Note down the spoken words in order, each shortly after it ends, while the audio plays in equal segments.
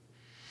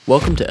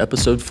Welcome to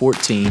episode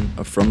 14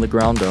 of From the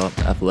Ground Up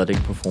Athletic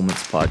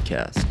Performance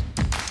Podcast.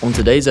 On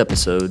today's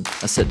episode,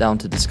 I sit down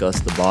to discuss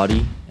the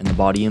body and the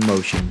body in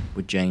motion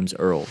with James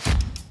Earls.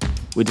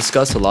 We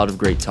discuss a lot of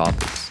great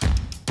topics.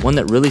 One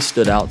that really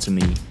stood out to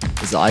me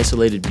is the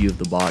isolated view of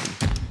the body.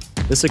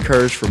 This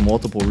occurs for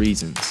multiple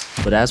reasons,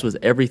 but as with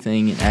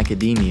everything in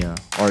academia,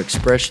 our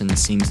expression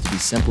seems to be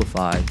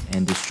simplified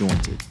and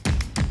disjointed.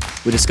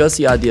 We discuss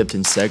the idea of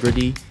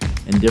tensegrity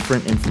and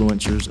different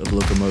influencers of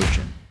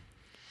locomotion.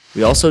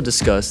 We also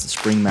discuss the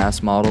spring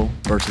mass model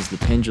versus the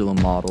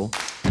pendulum model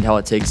and how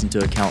it takes into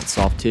account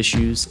soft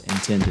tissues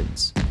and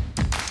tendons.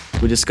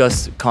 We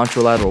discuss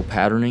contralateral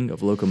patterning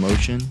of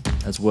locomotion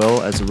as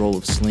well as the role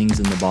of slings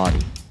in the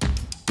body.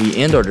 We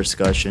end our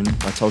discussion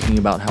by talking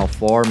about how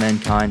far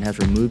mankind has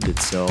removed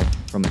itself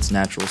from its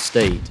natural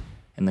state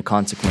and the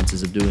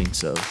consequences of doing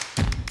so.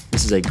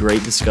 This is a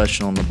great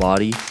discussion on the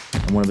body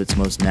and one of its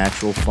most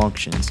natural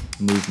functions,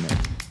 movement.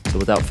 So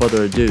without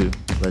further ado,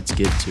 let's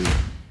get to it.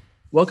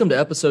 Welcome to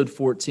episode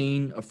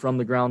 14 of From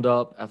the Ground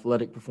Up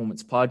Athletic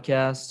Performance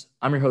Podcast.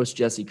 I'm your host,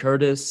 Jesse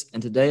Curtis,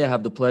 and today I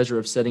have the pleasure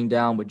of sitting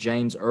down with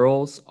James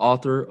Earls,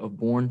 author of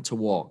Born to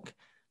Walk.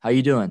 How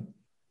you doing?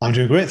 I'm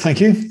doing great,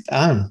 thank you.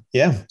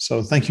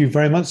 So thank you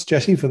very much,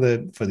 Jesse, for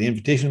the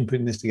invitation and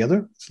putting this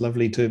together. It's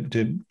lovely to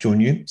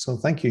join you, so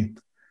thank you.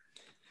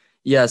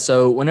 Yeah,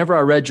 so whenever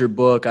I read your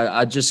book,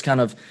 I just kind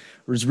of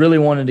was really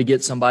wanting to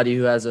get somebody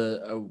who has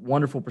a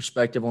wonderful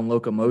perspective on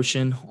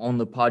locomotion on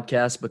the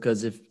podcast,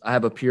 because if I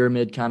have a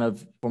pyramid kind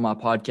of for my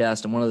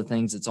podcast, and one of the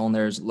things that's on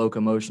there is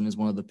locomotion is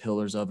one of the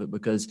pillars of it,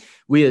 because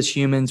we as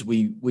humans,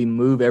 we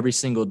move every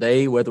single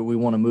day, whether we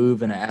want to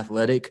move in an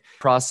athletic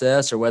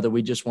process or whether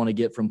we just want to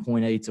get from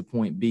point A to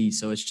point B.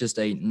 So it's just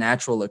a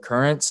natural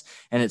occurrence,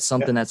 and it's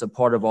something that's a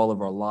part of all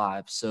of our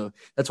lives. So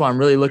that's why I'm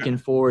really looking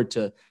forward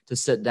to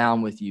sit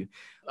down with you.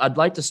 I'd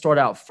like to start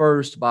out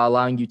first by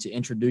allowing you to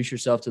introduce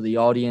yourself to the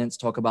audience,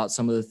 talk about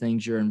some of the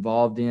things you're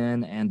involved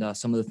in and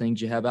some of the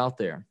things you have out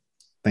there.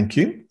 Thank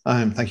you.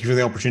 Thank you for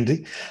the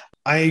opportunity.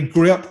 I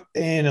grew up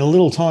in a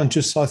little town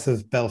just south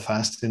of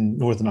Belfast in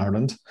Northern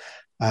Ireland.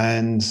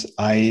 And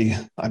I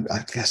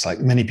guess, like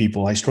many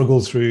people, I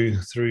struggled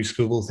through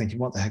school thinking,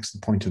 what the heck's the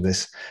point of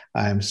this?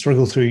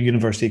 Struggled through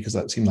university because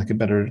that seemed like a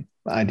better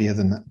idea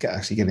than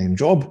actually getting a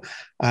job.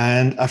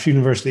 And after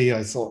university,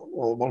 I thought,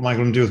 well, what am I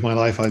going to do with my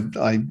life?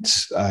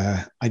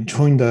 I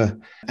joined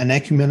an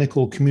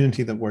ecumenical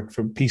community that worked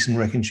for peace and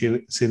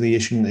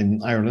reconciliation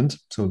in Ireland.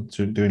 So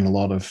doing a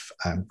lot of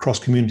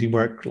cross-community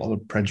work, a lot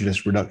of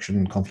prejudice reduction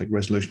and conflict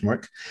resolution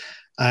work.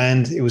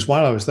 And it was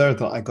while I was there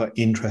that I got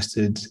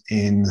interested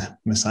in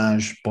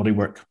massage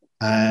bodywork.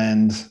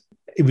 And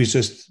it was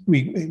just,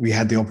 we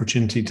had the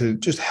opportunity to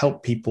just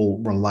help people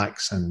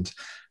relax and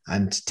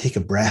take a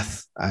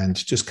breath and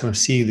just kind of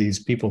see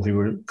these people who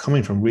were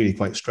coming from really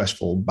quite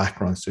stressful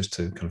backgrounds, just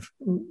to kind of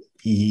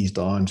ease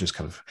down, just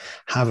kind of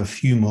have a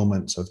few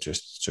moments of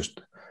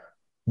just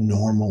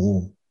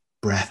normal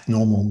breath,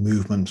 normal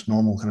movement,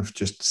 normal kind of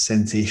just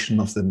sensation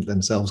of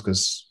themselves.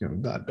 Because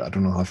I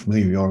don't know how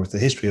familiar you are with the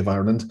history of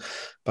Ireland,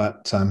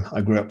 but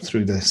I grew up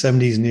through the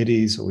 70s and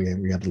 80s. So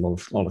we had a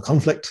lot of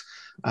conflict,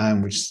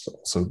 which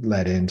also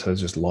led into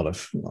just a lot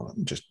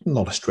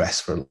of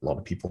stress for a lot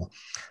of people.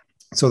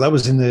 So that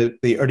was in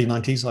the early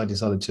 90s. I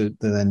decided to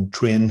then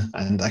train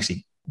and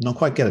actually not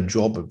quite get a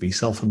job, but be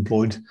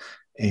self-employed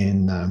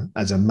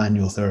as a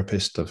manual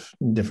therapist of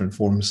different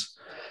forms.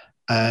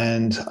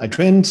 And I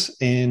trained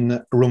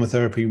in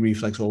aromatherapy,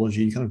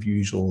 reflexology, kind of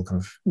usual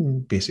kind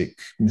of basic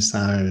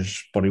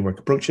massage bodywork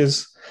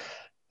approaches.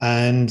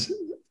 And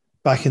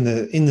back in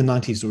the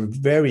 90s, there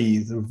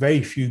were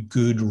very few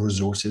good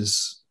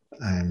resources.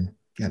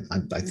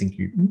 I think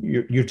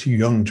you're too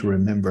young to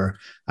remember.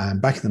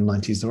 Back in the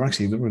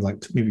 90s, there were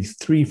like maybe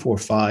 3, 4,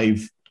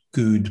 5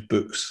 good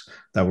books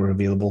that were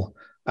available.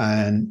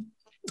 And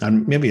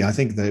maybe I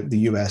think the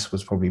US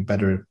was probably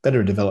better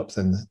developed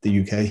than the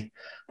UK.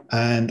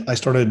 And I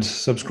started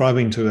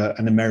subscribing to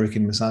an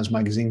American massage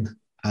magazine.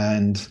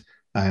 And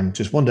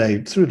just one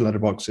day through the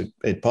letterbox,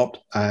 it popped,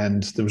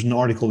 and there was an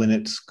article in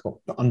it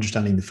called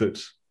Understanding the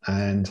Foot.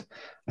 And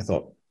I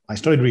thought, I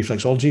studied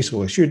reflexology,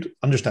 so I should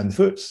understand the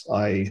foot.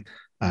 I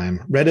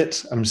read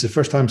it, and it was the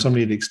first time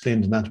somebody had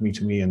explained anatomy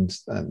to me. And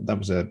that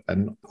was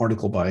an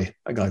article by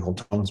a guy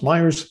called Thomas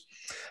Myers.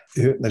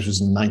 This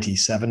was in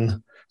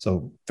 97.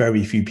 So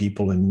very few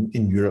people in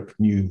Europe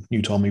knew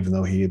Tom, even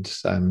though he had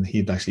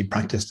actually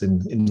practiced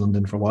in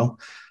London for a while.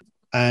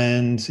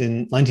 And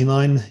in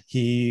 99,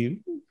 he,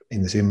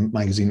 in the same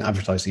magazine,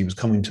 advertised he was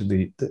coming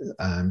to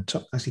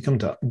come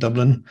to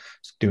Dublin,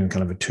 doing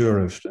kind of a tour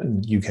of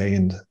the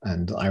UK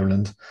and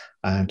Ireland,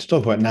 to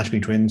talk about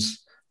anatomy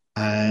twins.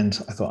 And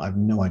I thought, I have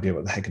no idea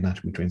what the heck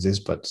anatomy twins is,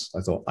 but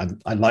I thought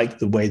I liked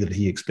the way that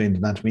he explained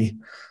anatomy.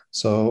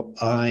 So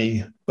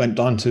I went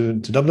down to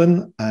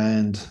Dublin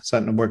and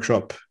sat in a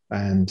workshop.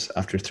 And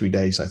after 3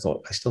 days, I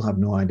thought, I still have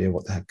no idea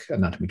what the heck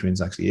anatomy twins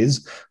actually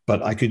is,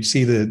 but I could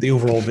see the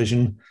overall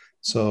vision.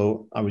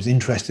 So I was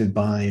interested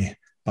by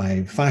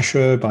by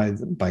fascia, by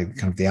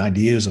kind of the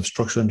ideas of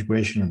structural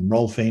integration and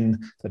Rolfing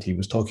that he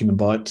was talking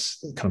about,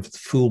 kind of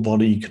full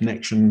body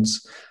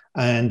connections.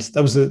 And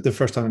that was the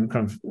first time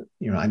kind of,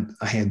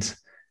 I had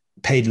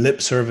paid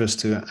lip service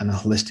to a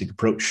holistic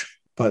approach,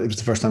 but it was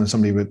the first time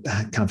somebody would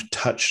kind of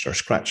touched or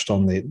scratched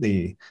on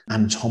the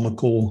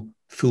anatomical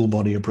full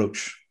body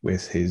approach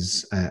with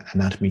his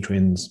Anatomy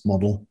Trains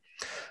model.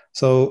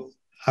 So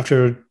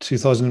after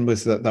 2000,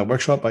 with that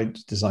workshop, I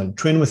decided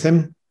to train with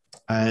him.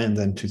 And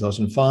then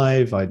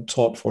 2005, I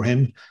taught for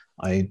him.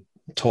 I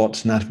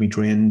taught Anatomy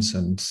Trains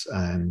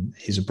and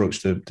his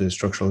approach to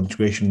structural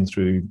integration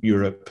through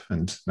Europe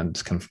and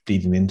kind of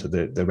bleeding into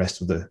the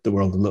rest of the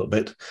world a little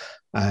bit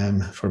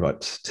for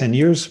about 10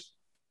 years.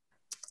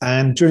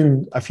 And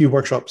during a few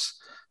workshops,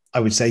 I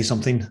would say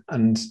something.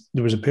 And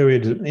there was a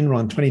period in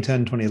around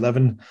 2010,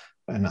 2011,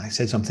 and I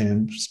said something,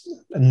 and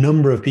a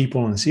number of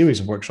people in a series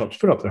of workshops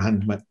put up their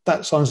hand and went,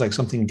 "That sounds like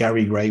something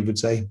Gary Gray would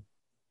say."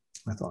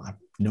 I thought, I have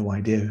no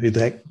idea who the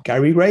heck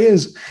Gary Gray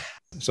is.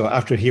 So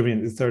after hearing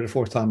it the third or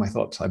fourth time, I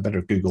thought I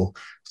better Google.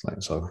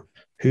 So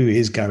who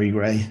is Gary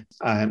Gray?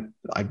 And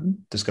I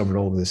discovered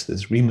all of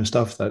this REMA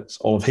stuff. That's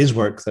all of his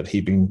work that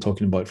he'd been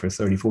talking about for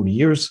 30, 40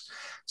 years.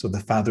 So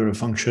the father of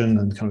function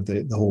and kind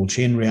of the whole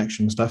chain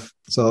reaction stuff.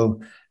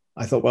 So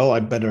I thought, well, I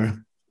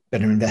better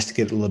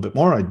investigate a little bit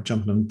more. I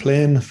jumped on a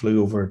plane,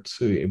 flew over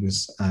to,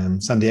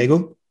 San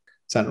Diego,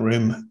 sat in a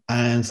room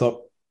and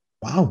thought,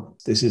 wow,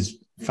 this is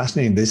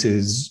fascinating. This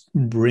is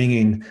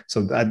bringing,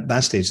 so at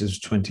that stage, this was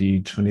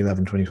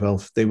 2011,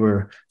 2012, they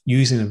were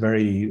using a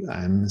very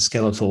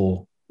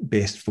skeletal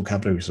based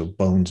vocabulary. So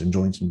bones and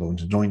joints and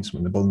bones and joints.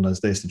 When the bone does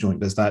this, the joint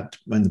does that.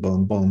 When the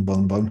bone.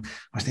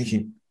 I was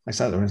thinking, I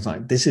sat there and it's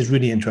like, this is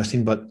really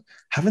interesting, but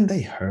haven't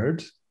they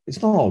heard?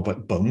 It's not all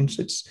about bones.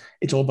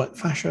 It's all about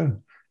fascia.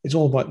 It's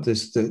all about the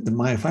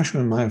myofascial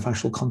and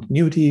myofascial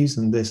continuities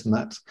and this and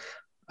that.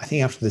 I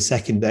think after the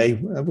second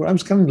day, I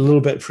was kind of a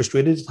little bit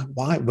frustrated. Like,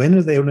 why? When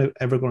are they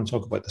ever going to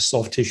talk about the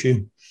soft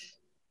tissue?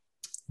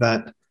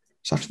 So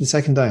after the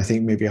second day, I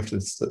think maybe after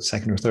the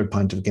second or third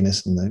pint of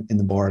Guinness in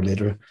the bar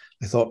later,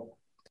 I thought,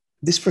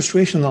 this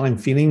frustration that I'm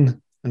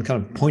feeling and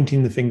kind of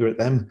pointing the finger at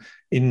them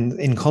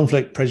in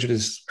conflict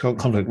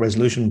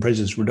resolution,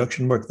 prejudice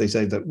reduction work, they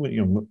say that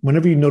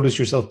whenever you notice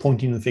yourself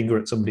pointing the finger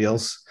at somebody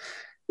else,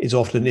 is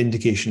often an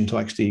indication to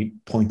actually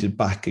point it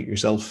back at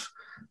yourself.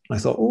 And I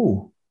thought,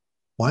 oh,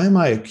 why am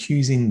I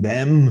accusing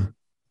them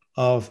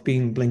of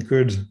being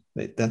blinkered?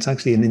 That's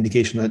actually an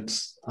indication that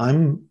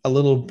I'm a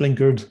little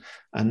blinkered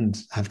and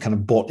have kind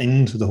of bought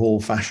into the whole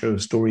fascia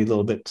story a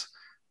little bit.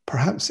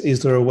 Perhaps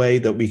is there a way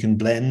that we can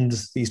blend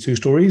these two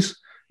stories?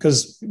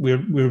 Because we're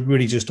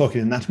really just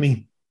talking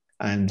anatomy.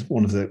 And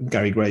one of the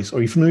Gary Grays.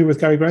 Are you familiar with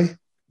Gary Gray?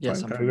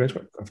 Yes, right? Gary Gray's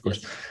work, of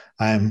course.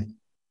 Yes.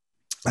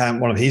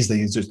 One of his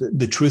things is just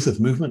the truth of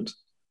movement.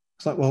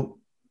 It's like, well,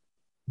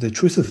 the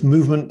truth of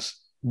movement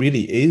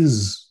really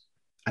is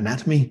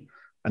anatomy.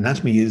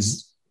 Anatomy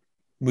is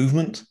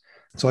movement.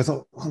 So I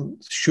thought, well,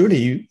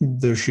 surely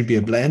there should be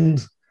a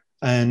blend.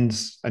 And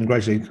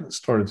gradually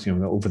started,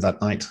 over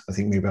that night, I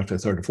think maybe after a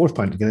third or fourth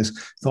pint of Guinness,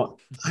 thought,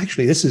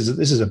 actually, this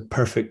is a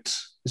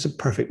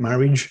perfect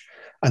marriage.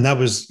 And that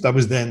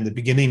was then the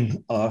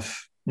beginning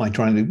of my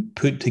trying to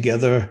put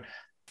together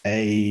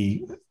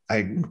a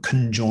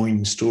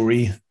conjoined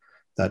story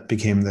that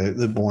became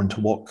the Born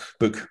to Walk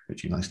book,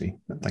 which you nicely,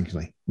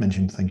 thankfully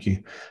mentioned. Thank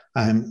you.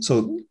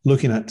 So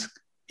looking at,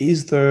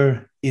 is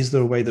there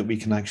a way that we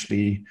can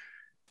actually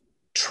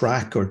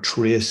track or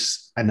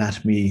trace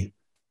anatomy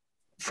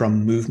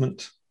from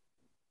movement?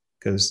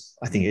 Because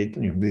I think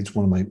it's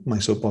one of my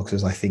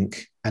soapboxes. I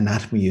think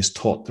anatomy is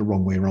taught the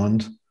wrong way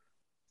around.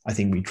 I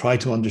think we try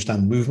to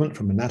understand movement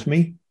from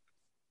anatomy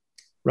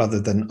rather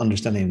than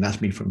understanding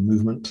anatomy from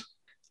movement.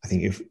 I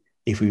think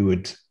if we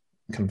would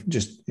kind of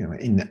just,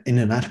 in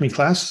anatomy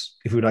class,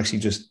 if we would actually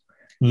just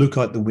look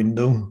out the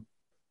window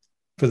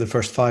for the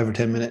first 5 or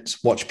 10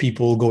 minutes, watch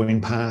people going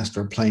past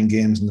or playing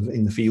games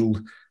in the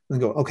field and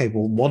go, okay,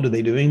 well, what are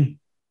they doing?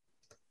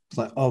 It's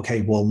like,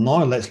 okay, well,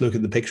 now let's look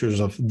at the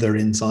pictures of their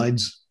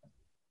insides.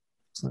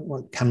 It's like,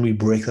 well, can we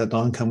break that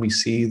down? Can we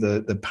see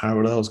the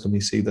parallels? Can we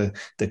see the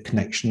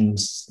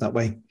connections that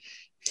way?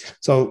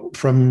 So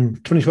from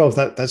 2012,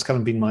 that's kind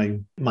of been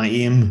my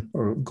aim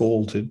or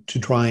goal to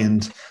try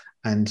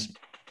and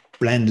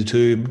blend the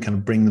two, kind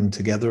of bring them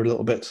together a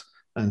little bit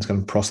and kind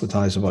of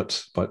proselytize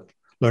about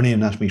learning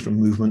anatomy from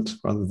movement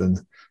rather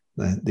than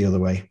the other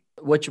way.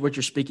 What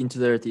you're speaking to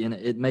there at the end,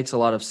 it makes a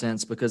lot of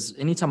sense, because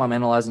anytime I'm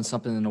analyzing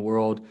something in the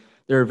world,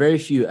 there are very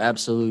few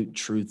absolute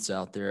truths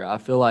out there. I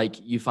feel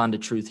like you find a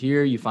truth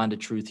here, you find a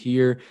truth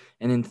here,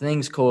 and then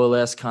things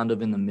coalesce kind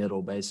of in the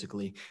middle,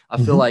 basically. I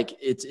feel like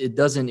it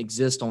doesn't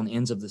exist on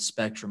ends of the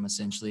spectrum,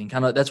 essentially, and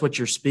kind of that's what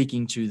you're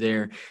speaking to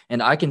there.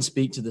 And I can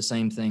speak to the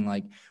same thing.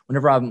 Like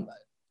whenever I'm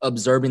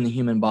observing the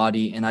human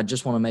body and I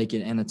just want to make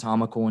it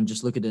anatomical and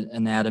just look at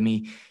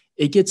anatomy,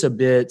 it gets a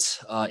bit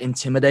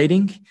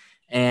intimidating.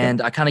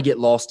 and I kind of get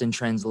lost in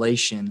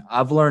translation.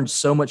 I've learned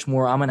so much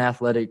more. I'm an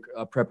athletic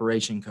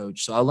preparation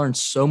coach, so I learned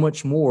so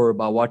much more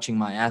by watching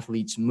my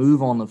athletes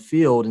move on the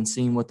field and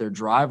seeing what their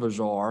drivers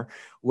are,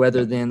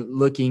 rather than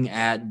looking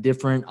at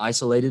different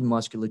isolated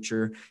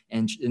musculature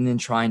and then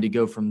trying to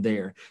go from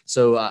there.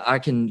 So I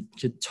could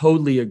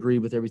totally agree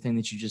with everything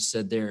that you just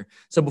said there.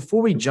 So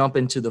before we jump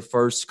into the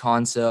first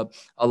concept,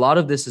 a lot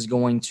of this is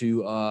going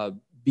to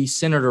be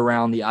centered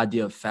around the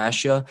idea of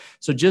fascia.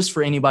 So just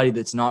for anybody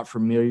that's not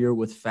familiar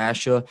with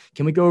fascia,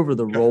 can we go over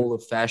the role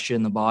of fascia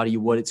in the body,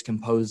 what it's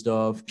composed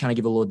of, kind of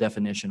give a little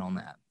definition on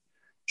that?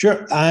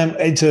 Sure.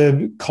 It's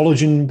a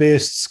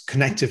collagen-based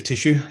connective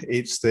tissue.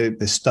 It's the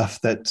stuff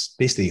that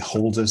basically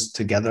holds us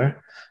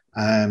together.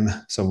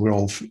 So we're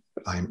all,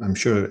 I'm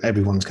sure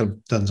everyone's kind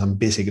of done some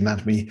basic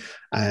anatomy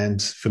and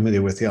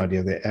familiar with the idea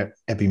of the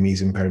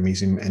epimysium,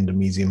 perimysium,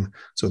 endomysium.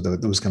 So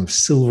those kind of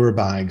silver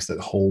bags that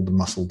hold the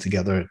muscle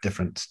together at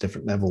different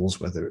levels,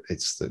 whether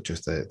it's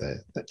just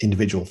the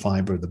individual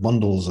fiber, the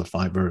bundles of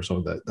fibers,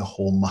 or the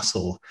whole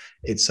muscle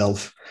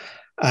itself.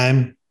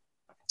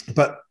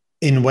 But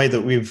in a way that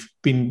we've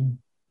been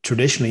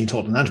traditionally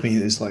taught anatomy,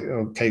 is like,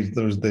 okay,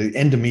 there's the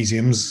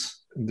endomysiums,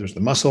 there's the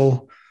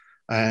muscle,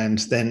 and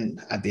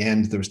then at the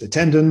end there's the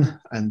tendon,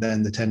 and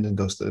then the tendon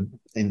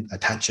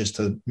attaches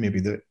to maybe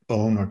the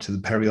bone or to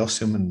the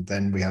periosteum, and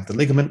then we have the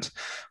ligament.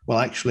 Well,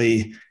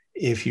 actually,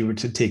 if you were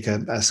to take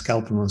a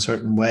scalpel in a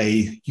certain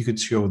way, you could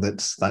show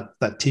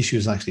that tissue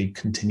is actually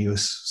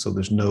continuous. So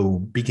there's no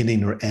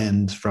beginning or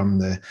end from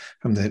the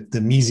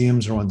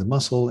mesiums around the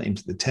muscle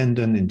into the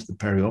tendon, into the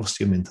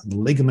periosteum, into the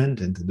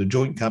ligament, into the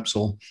joint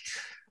capsule.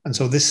 And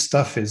so this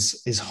stuff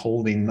is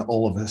holding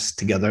all of us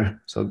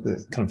together. So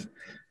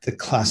the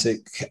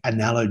classic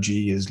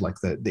analogy is like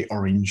the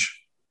orange.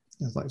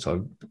 It's like,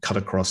 so cut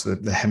across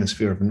the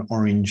hemisphere of an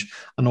orange,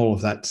 and all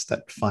of that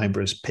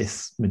fibrous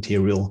pith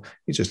material,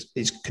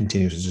 it's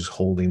continuously just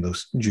holding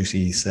those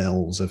juicy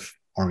cells of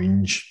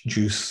orange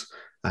juice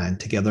and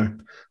together.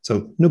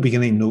 So no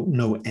beginning,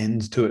 no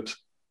end to it.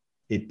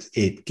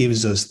 It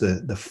gives us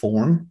the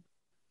form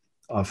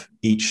of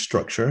each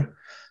structure.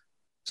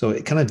 So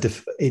it kind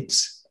of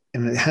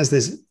and it has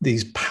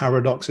these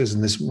paradoxes,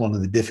 and this is one of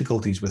the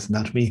difficulties with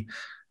anatomy.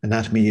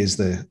 Anatomy is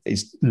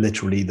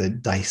literally the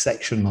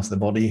dissection of the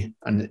body,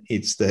 and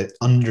it's the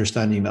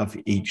understanding of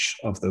each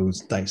of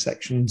those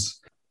dissections.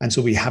 And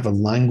so we have a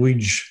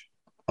language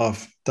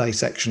of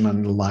dissection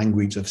and a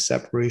language of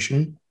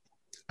separation,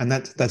 and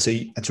that's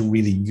a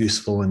really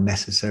useful and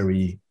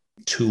necessary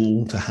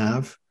tool to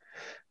have.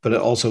 But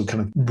it also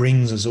kind of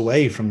brings us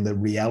away from the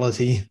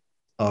reality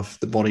of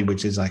the body,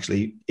 which is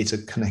actually, it's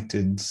a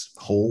connected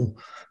whole,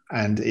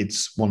 and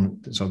it's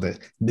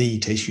the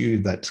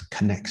tissue that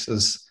connects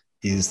us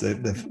is the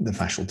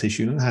fascial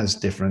tissue, and it has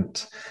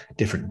different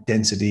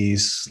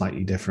densities,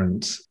 slightly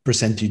different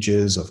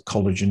percentages of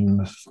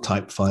collagen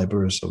type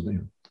fibers. So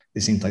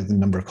it seems like the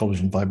number of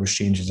collagen fibers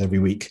changes every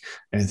week,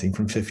 anything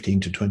from 15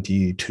 to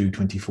 22,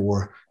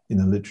 24 in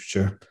the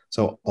literature.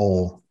 So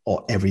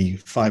every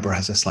fiber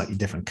has a slightly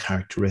different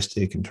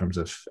characteristic in terms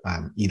of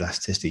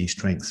elasticity,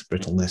 strength,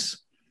 brittleness.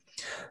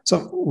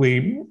 So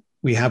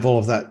we have all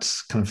of that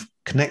kind of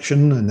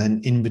connection, and then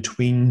in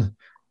between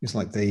is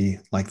like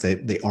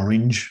the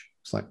orange.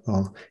 It's like,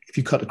 well, if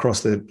you cut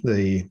across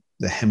the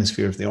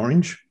hemisphere of the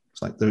orange,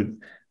 it's like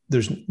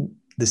there's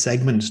the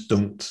segments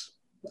don't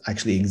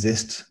actually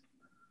exist.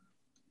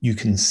 You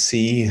can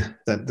see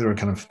that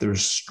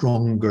there's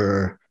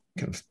stronger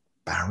kind of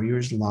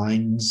barriers,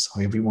 lines,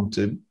 however you want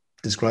to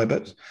describe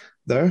it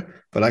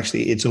there. But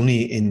actually, it's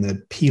only in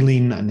the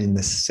peeling and in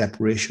the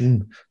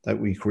separation that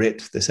we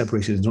create. The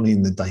separation is only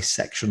in the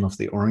dissection of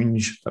the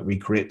orange that we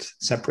create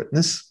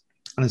separateness.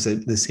 And it's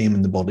the same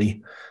in the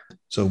body.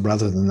 So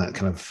rather than that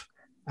kind of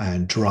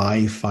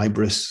dry,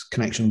 fibrous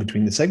connection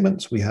between the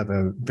segments, we have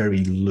a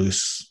very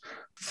loose,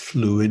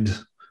 fluid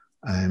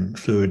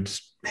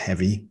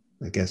heavy,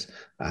 I guess,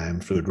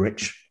 fluid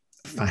rich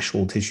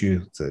fascial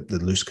tissue, the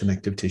loose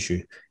connective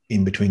tissue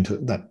in between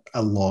that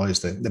allows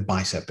the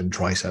bicep and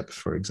tricep,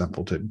 for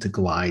example, to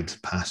glide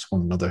past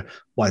one another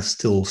while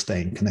still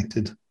staying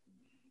connected.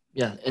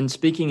 Yeah. And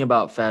speaking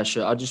about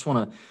fascia, I just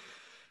want to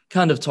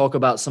kind of talk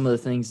about some of the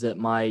things that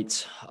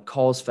might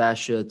cause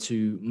fascia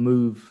to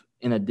move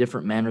in a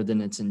different manner than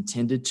it's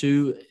intended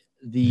to.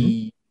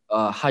 The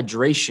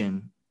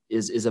hydration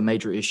is a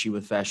major issue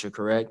with fascia,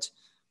 correct?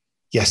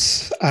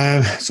 Yes.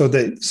 So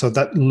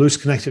that loose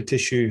connective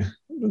tissue,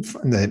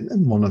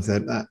 one of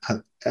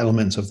the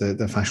elements of the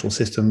fascial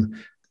system,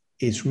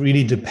 is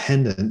really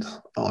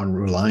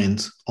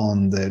reliant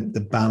on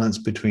the balance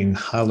between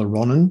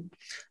hyaluronin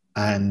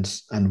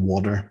and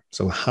water.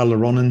 So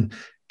hyaluronin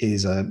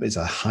is a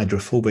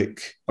hydrophilic.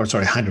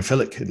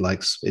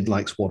 It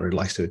likes water. It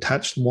likes to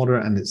attach to water,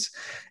 and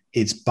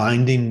its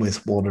binding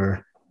with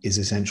water is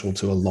essential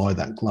to allow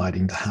that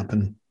gliding to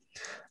happen.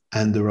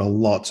 And there are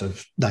lots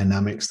of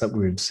dynamics that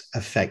would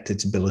affect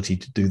its ability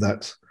to do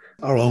that.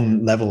 Our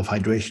own level of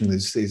hydration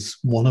is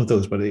one of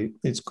those, but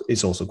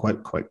it's also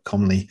quite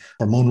commonly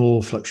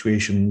hormonal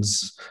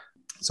fluctuations.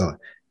 So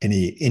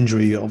Any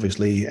injury,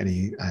 obviously,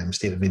 any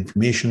state of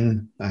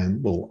inflammation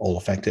will all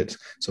affect it.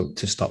 So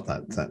to stop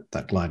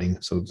that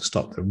gliding, so to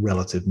stop the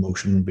relative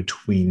motion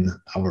between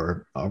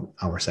our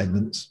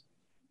segments.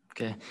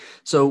 Okay.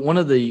 So one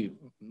of the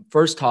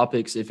first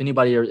topics, if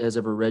anybody has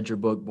ever read your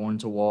book, Born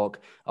to Walk,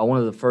 one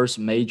of the first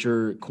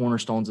major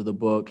cornerstones of the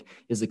book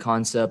is the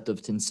concept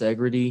of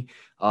tensegrity,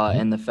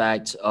 and the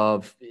fact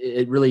of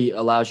it really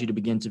allows you to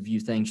begin to view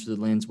things through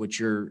the lens which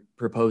you're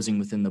proposing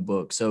within the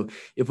book. So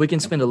if we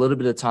can spend a little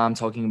bit of time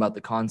talking about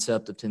the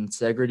concept of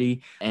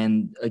tensegrity,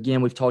 and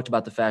again, we've talked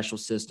about the fascial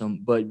system,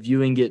 but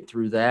viewing it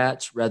through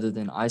that rather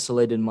than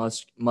isolated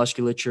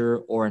musculature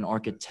or an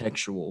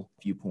architectural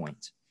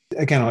viewpoint.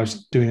 Again, I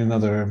was doing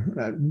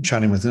another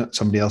chatting with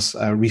somebody else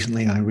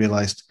recently, and I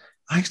realized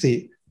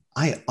actually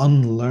I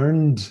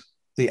unlearned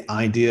the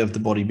idea of the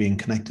body being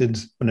connected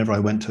whenever I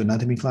went to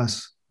anatomy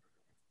class.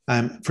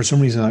 For some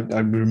reason, I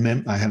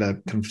remember I had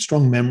a kind of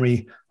strong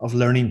memory of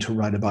learning to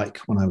ride a bike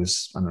when I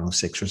was, I don't know,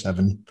 6 or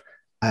 7,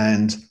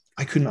 and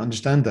I couldn't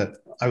understand that.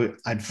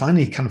 I'd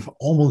finally kind of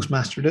almost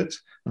mastered it,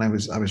 and I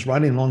was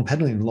riding along,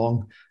 pedaling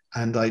along,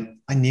 and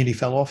I nearly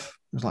fell off.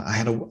 It was like I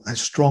had a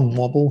strong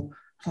wobble.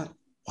 Like,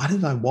 why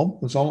did I wobble?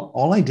 It was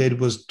all I did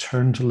was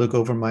turn to look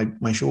over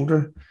my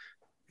shoulder,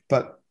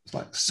 but it's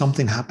like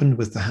something happened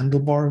with the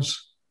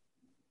handlebars.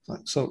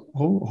 Like, so,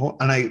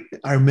 and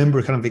I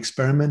remember kind of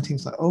experimenting.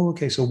 It's like, oh,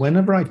 okay. So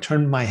whenever I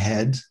turn my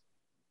head,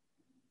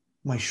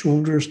 my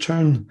shoulders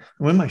turn. And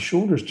when my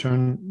shoulders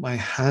turn, my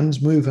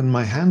hands move, and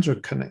my hands are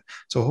connected.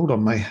 So hold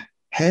on, my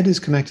head is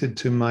connected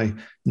to my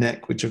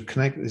neck, which is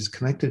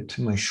connected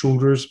to my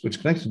shoulders, which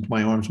is connected to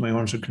my arms. My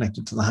arms are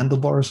connected to the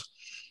handlebars,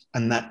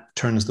 and that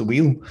turns the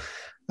wheel.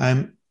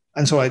 And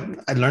so I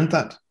learned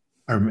that.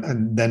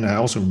 And then I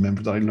also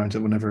remember that I learned it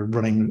whenever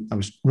I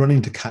was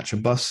running to catch a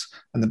bus,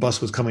 and the bus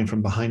was coming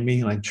from behind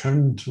me, and I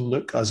turned to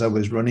look as I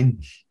was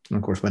running, and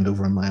of course went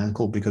over on my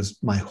ankle because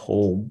my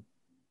whole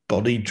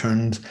body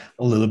turned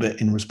a little bit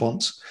in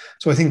response.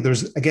 So I think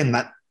there's, again,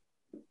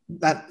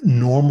 that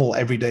normal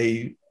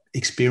everyday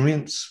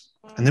experience.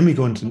 And then we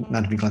go into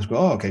anatomy class and go,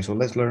 oh, okay, so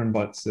let's learn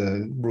about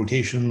the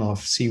rotation of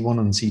C1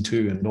 and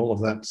C2 and all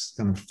of that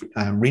kind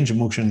of range of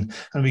motion.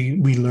 And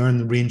we learn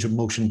the range of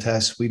motion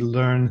tests. We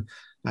learn,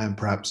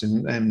 perhaps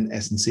in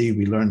S&C,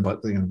 we learn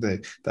about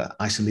the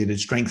isolated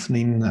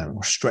strengthening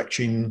or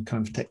stretching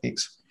kind of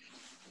techniques.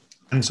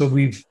 And so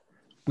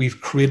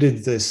we've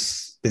created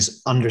this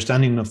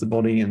understanding of the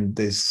body and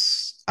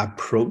this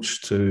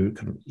approach to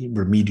kind of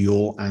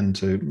remedial and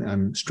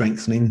to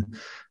strengthening,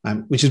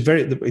 which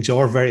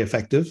are very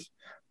effective.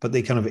 But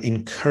they kind of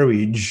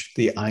encourage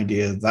the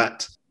idea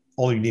that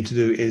all you need to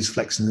do is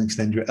flex and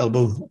extend your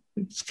elbow,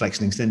 flex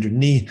and extend your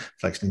knee,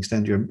 flex and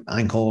extend your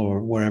ankle,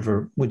 or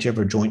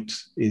whichever joint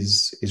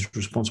is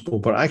responsible.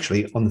 But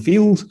actually on the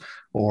field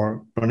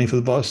or running for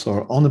the bus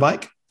or on the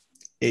bike,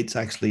 it's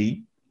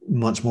actually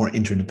much more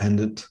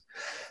interdependent.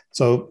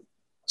 So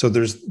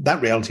there's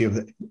that reality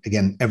of,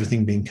 again,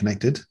 everything being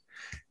connected.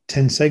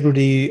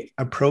 Tensegrity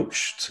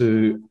approach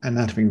to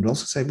anatomy would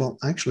also say, well,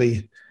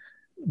 actually,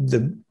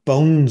 the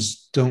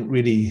bones don't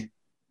really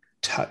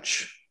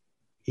touch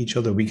each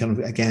other. We kind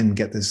of, again,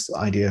 get this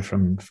idea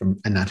from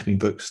anatomy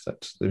books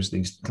that there's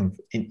these kind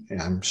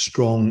of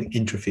strong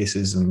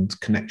interfaces and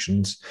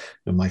connections.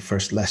 My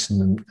first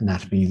lesson in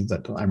anatomy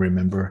that I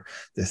remember,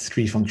 the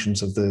 3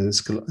 functions of the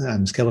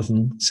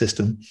skeleton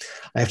system.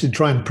 I have to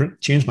try and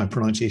change my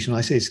pronunciation.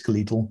 I say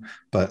skeletal,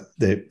 but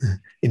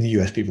in the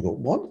US people go,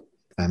 what?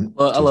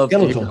 Well, I love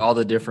to hear all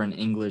the different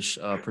English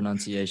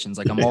pronunciations.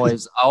 Like I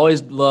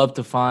always love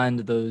to find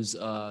those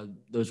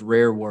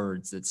rare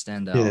words that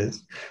stand out.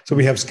 Yes. So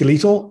we have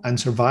skeletal and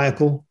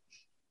cervical.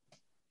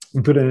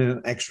 We put in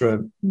an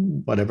extra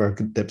whatever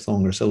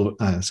diphthong or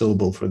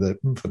syllable for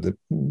the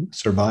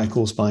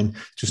cervical spine,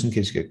 just in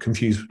case you get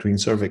confused between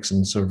cervix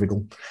and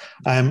cervical.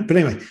 But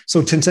anyway,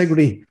 so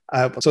tensegrity.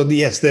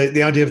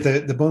 The idea of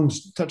the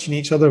bones touching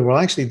each other. Well,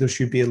 actually, there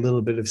should be a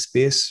little bit of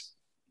space.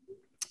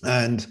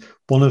 And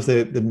one of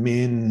the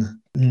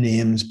main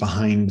names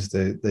behind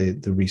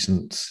the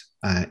recent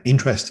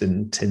interest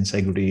in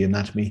tensegrity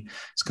anatomy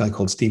is a guy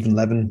called Stephen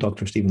Levin,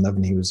 Dr. Stephen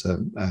Levin. He was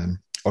an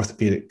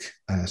orthopedic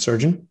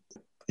surgeon.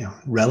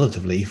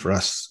 Relatively for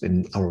us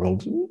in our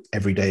world,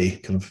 everyday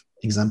kind of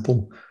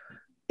example.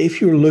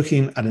 If you're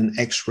looking at an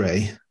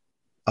X-ray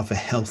of a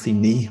healthy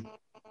knee,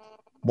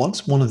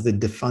 what's one of the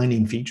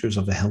defining features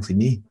of a healthy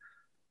knee?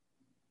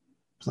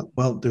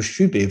 Well, there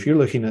should be, if you're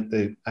looking at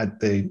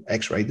the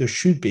X-ray, there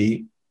should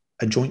be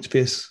a joint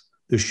space.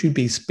 There should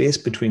be space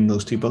between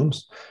those 2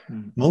 bones.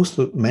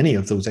 Many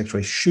of those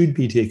X-rays should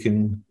be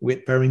taken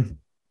weight bearing.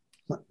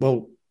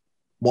 Well,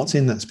 what's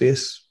in that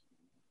space?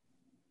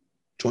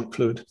 Joint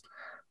fluid.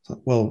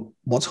 Well,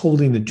 what's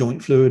holding the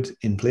joint fluid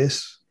in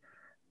place?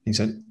 He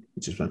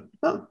just went,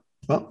 oh,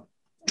 well,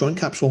 joint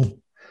capsule.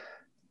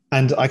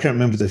 And I can't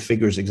remember the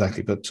figures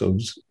exactly, but so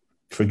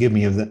forgive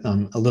me if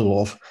I'm a little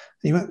off. And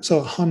he went,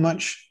 so how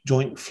much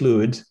joint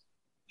fluid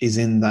is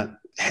in that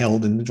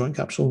held in the joint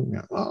capsule.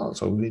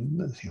 So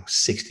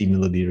 60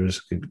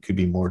 milliliters could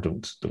be more.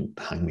 Don't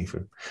hang me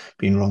for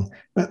being wrong.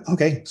 But,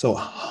 okay, so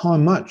how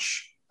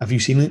much have you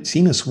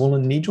seen a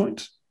swollen knee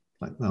joint?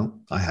 Like, no,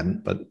 I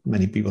hadn't, but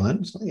many people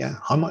hadn't. So, yeah,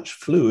 how much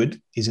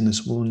fluid is in a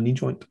swollen knee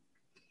joint?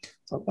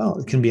 So, well,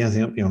 it can be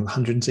anything up,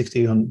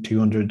 160,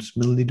 200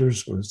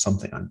 milliliters or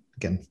something. I,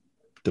 again,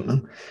 don't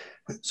know.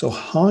 So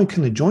how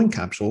can a joint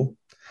capsule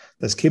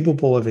that's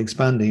capable of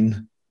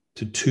expanding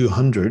to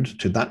 200,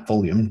 to that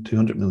volume,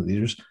 200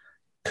 milliliters,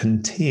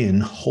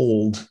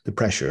 hold the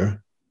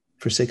pressure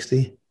for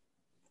 60?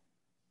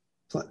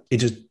 So it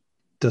just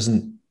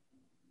doesn't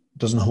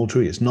hold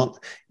true. It's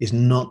not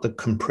the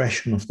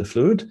compression of the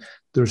fluid.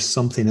 There's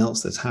something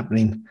else that's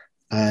happening.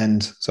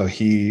 And so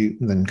he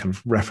then kind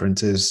of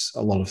references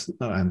a lot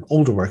of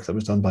older work that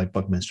was done by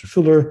Buckminster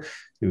Fuller,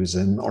 who was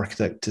an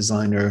architect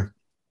designer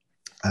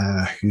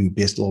who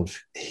based a lot of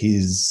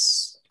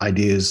his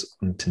ideas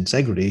on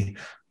tensegrity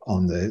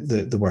on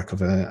the work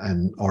of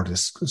an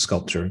artist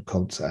sculptor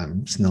called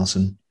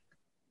Snelson.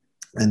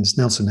 And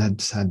Snelson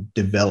had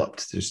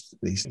developed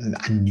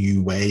a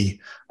new way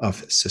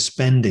of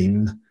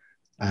suspending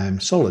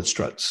solid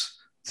struts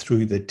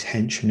through the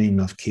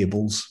tensioning of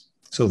cables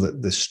so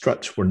that the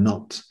struts were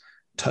not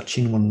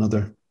touching one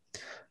another.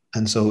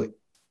 And so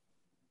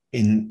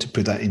to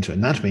put that into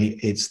anatomy,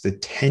 it's the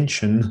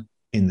tension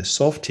in the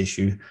soft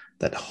tissue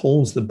that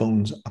holds the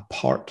bones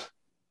apart,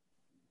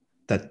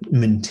 that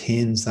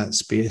maintains that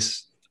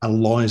space,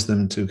 allows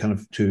them to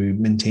to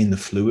maintain the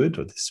fluid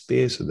or the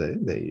space, or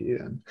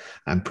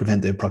and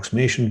prevent the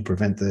approximation,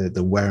 prevent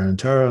the wear and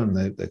tear on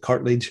the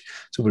cartilage.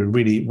 So we're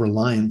really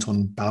reliant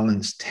on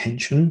balanced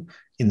tension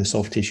in the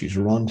soft tissues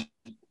around.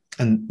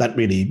 And that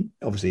really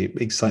obviously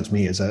excites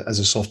me as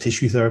a soft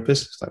tissue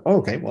therapist. It's like, oh,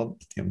 okay, well,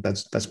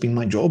 that's been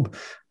my job.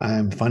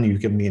 Finally,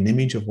 you've given me an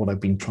image of what I've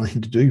been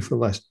trying to do for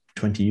the last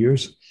 20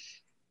 years.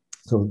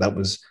 So that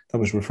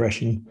was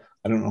refreshing.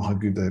 I don't know how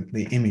good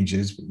the image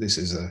is, but this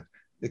is a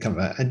kind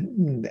of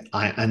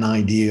an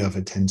idea of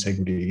a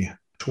tensegrity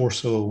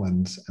torso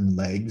and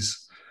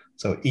legs.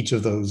 So each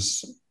of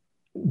those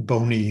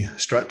bony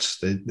struts,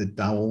 the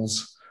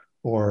dowels,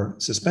 are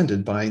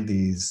suspended by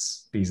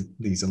these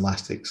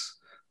elastics.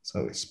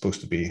 So it's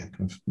supposed to be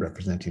kind of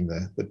representing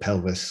the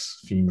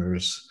pelvis,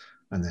 femurs,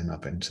 and then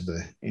up into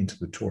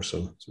the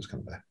torso. So it's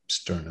kind of a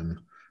sternum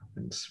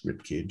and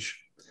rib cage.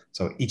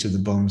 So each of the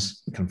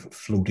bones kind of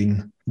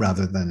floating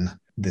rather than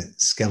the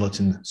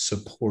skeleton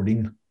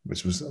supporting,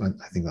 which was,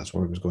 I think that's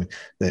where it was going.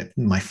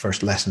 My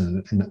first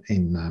lesson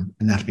in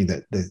anatomy,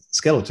 that the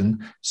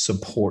skeleton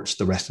supports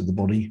the rest of the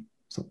body.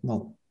 So,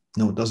 well,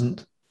 no, it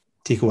doesn't.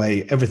 Take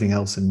away everything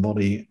else in the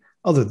body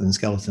other than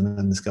skeleton,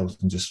 and the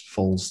skeleton just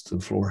falls to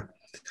the floor.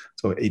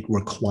 So it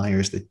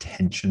requires the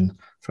tension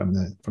from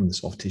the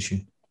soft tissue.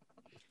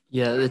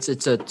 Yeah, it's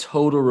a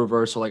total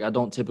reversal. Like, I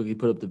don't typically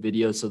put up the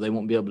video, so they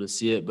won't be able to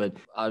see it, but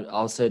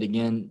I'll say it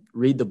again,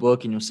 read the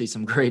book and you'll see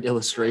some great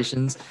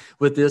illustrations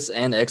with this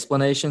and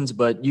explanations,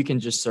 but you can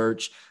just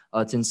search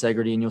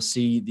tensegrity and you'll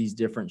see these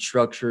different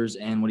structures.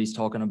 And what he's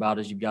talking about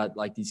is you've got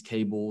like these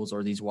cables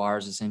or these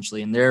wires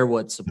essentially, and they're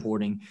what's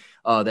supporting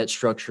that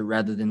structure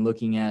rather than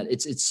looking at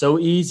it's so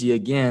easy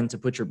again to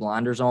put your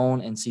blinders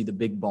on and see the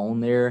big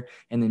bone there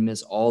and then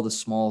miss all the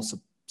small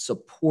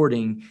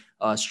supporting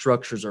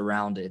structures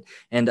around it.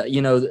 And,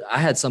 I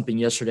had something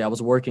yesterday. I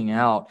was working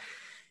out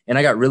and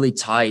I got really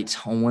tight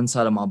on one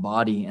side of my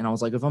body. And I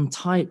was like, if I'm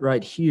tight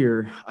right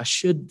here, I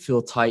should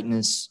feel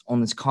tightness on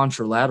this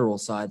contralateral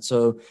side.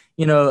 So,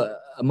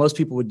 most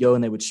people would go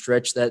and they would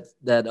stretch that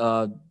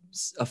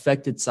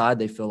affected side,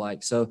 they feel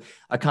like. So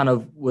I kind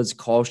of was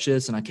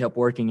cautious and I kept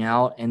working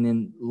out. And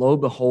then lo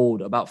and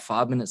behold, about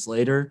 5 minutes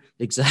later,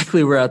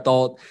 exactly where I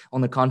thought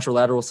on the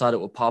contralateral side it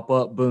would pop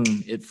up, boom,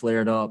 it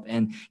flared up.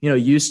 And,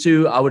 used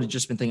to, I would have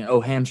just been thinking, oh,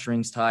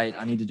 hamstring's tight.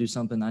 I need to do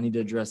something. I need to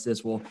address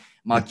this. Well,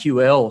 my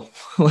QL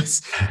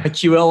was a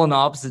QL on the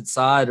opposite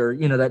side, or,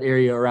 that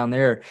area around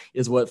there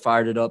is what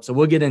fired it up. So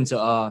we'll get into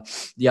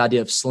the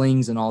idea of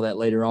slings and all that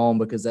later on,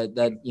 because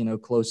that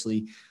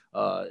closely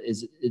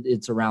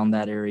it's around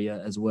that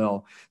area as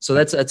well. So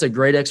that's a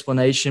great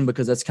explanation,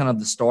 because that's kind of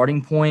the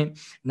starting point.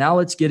 Now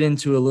let's get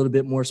into a little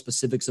bit more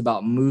specifics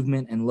about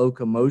movement and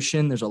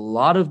locomotion. There's a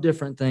lot of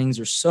different things.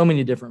 There's so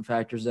many different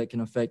factors that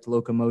can affect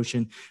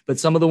locomotion, but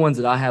some of the ones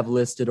that I have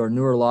listed are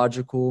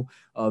neurological,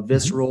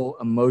 visceral,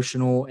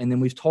 emotional, and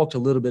then we've talked a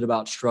little bit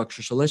about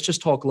structure. So let's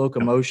just talk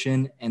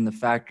locomotion and the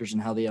factors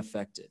and how they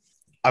affect it.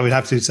 I would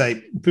have to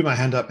say, put my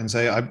hand up and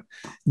say,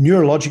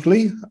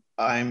 neurologically,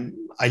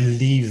 I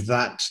leave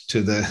that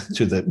to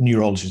the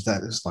neurologist.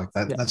 That is like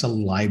that. Yeah. That's a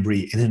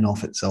library in and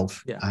of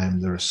itself. Yeah.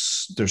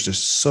 There's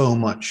just so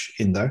much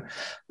in there.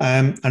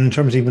 And in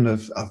terms even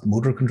of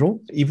motor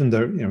control, even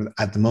there,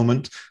 at the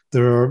moment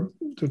there are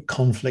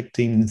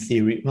conflicting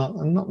theory.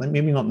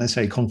 Maybe not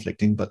necessarily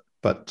conflicting,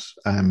 but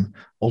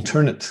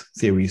alternate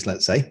theories,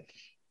 let's say.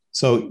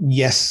 So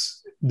yes,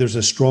 there's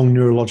a strong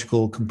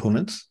neurological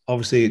component.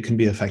 Obviously, it can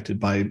be affected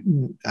by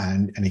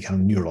any kind of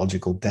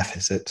neurological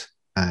deficit.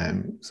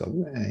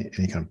 So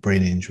any kind of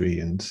brain injury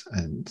and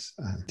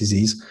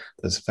disease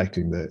that's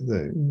affecting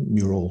the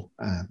neural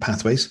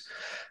pathways.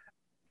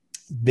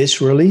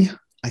 Viscerally,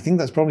 I think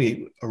that's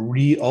probably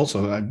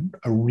also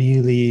a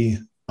really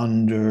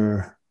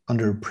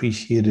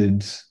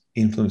underappreciated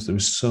influence. There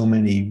was so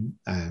many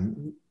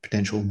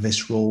potential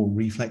visceral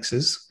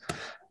reflexes.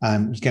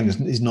 Again,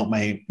 is not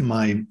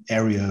my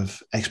area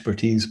of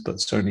expertise, but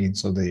certainly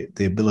so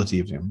the ability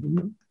of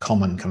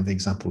common kind of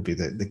example would be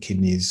the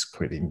kidneys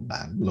creating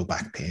low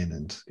back pain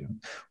and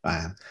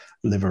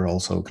liver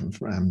also kind of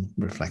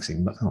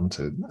reflexing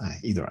onto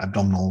either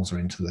abdominals or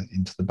into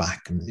the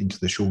back and into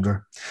the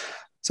shoulder.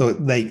 So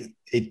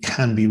it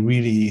can be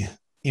really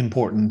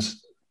important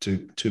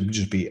to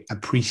just be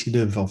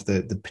appreciative of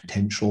the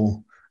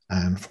potential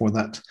for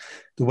that.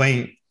 The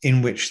way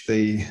in which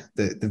the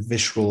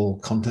visceral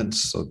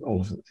contents of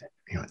all of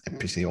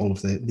basically all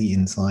of the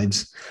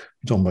insides.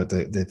 We're talking about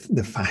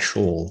the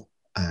fascial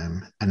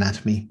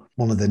anatomy.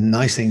 One of the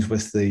nice things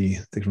with the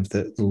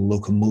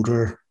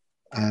locomotor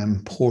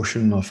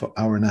portion of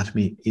our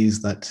anatomy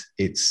is that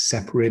it's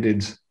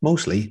separated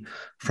mostly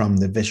from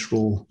the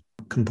visceral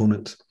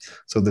component.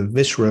 So the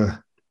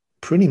viscera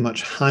pretty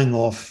much hang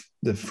off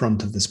the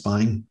front of the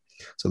spine.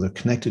 So they're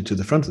connected to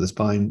the front of the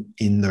spine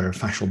in their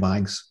fascial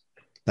bags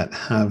that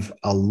have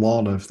a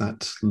lot of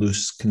that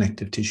loose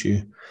connective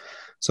tissue.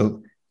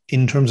 So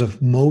in terms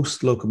of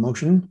most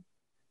locomotion,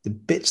 the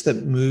bits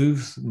that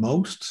move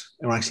most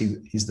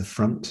is the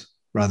front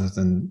rather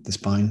than the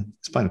spine.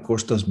 The spine, of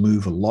course, does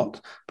move a lot,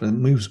 but it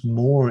moves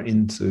more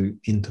into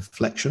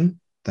flexion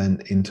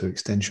than into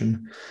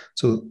extension.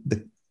 So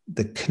the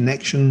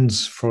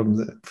connections from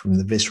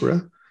the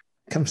viscera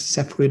kind of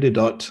separated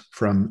out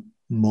from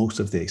most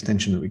of the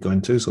extension that we go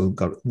into. So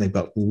they've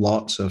got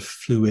lots of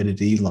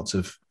fluidity, lots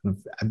of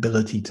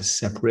ability to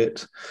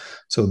separate.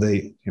 So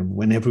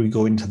whenever we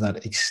go into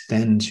that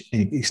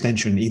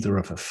extension, either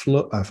of a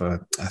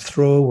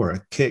throw or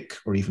a kick,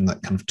 or even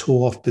that kind of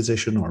toe off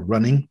position or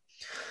running,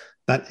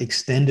 that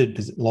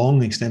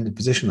long extended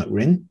position that we're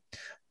in,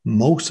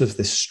 most of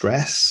the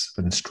stress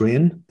and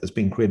strain that's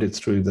being created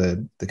through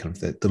the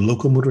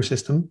locomotor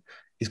system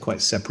is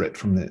quite separate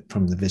from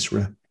the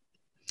viscera.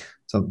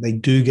 So they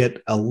do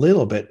get a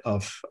little bit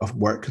of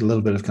work, a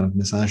little bit of kind of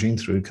massaging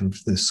through kind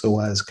of the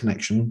psoas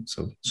connection.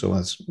 So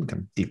psoas,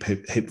 kind of deep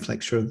hip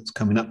flexure that's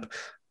coming up,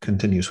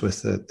 continues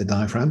with the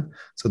diaphragm.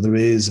 So there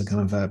is a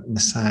kind of a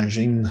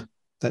massaging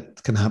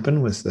that can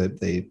happen with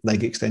the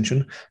leg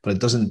extension, but it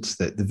doesn't.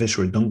 The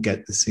viscera don't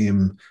get the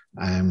same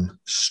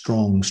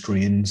strong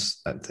strains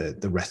that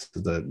the rest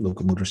of the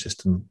locomotor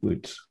system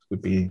would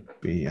be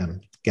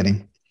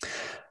getting.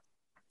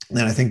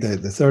 Then I think the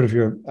third of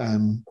your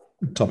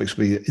topics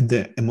will be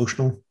the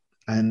emotional,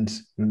 and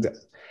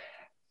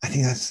I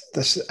think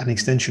that's an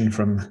extension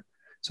from.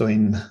 So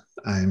in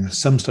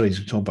some studies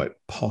we talk about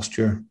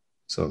posture.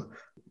 So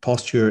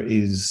posture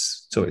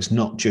it's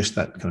not just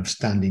that kind of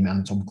standing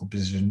anatomical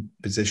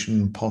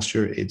position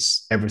posture.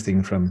 It's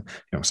everything from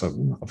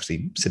so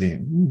obviously sitting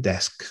at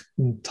desk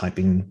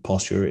typing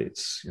posture.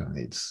 It's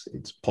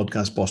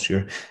podcast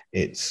posture.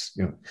 It's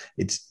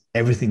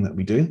everything that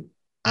we do,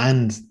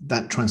 and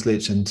that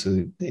translates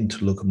into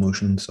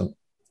locomotion. So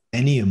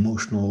any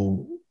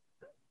emotional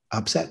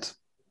upset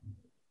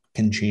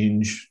can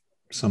change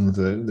some of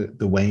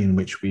the way in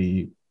which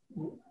we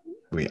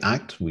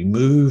act, we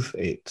move.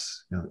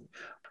 It's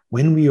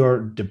when we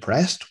are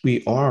depressed,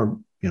 we are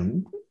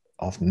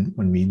often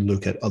when we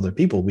look at other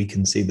people, we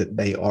can see that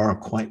they are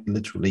quite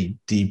literally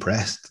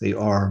depressed. They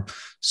are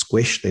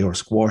squished. They are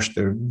squashed.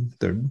 They're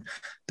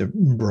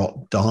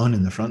brought down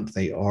in the front.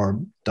 They are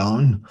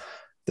down.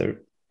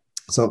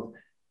 So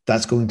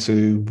that's going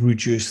to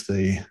reduce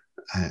the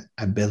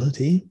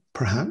ability,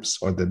 perhaps,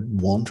 or the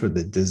want or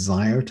the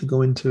desire to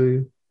go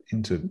into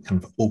kind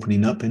of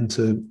opening up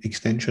into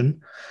extension.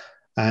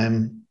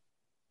 And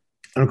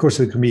of course,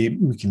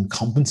 we can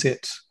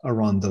compensate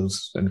around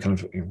those and kind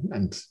of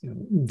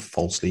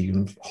falsely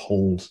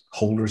hold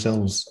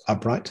ourselves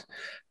upright,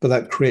 but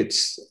that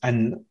creates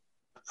a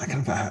kind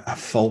of a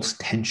false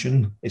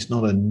tension. It's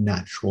not a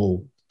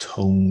natural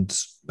toned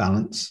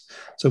balance.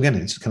 So again,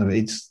 it's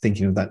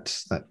thinking of that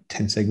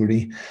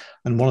tensegrity.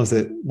 And one of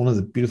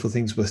the beautiful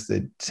things with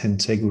the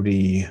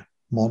tensegrity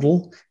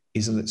model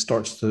is that it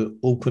starts to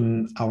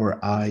open our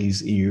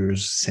eyes,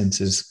 ears,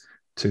 senses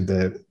to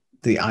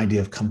the idea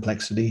of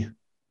complexity,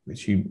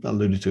 which you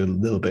alluded to a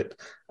little bit.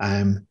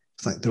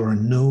 It's like there are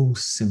no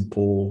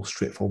simple,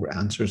 straightforward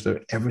answers.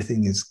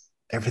 Everything is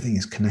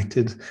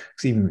connected.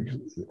 It's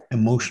even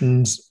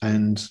emotions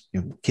and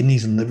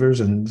kidneys and livers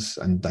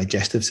and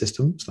digestive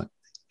systems like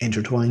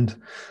intertwined.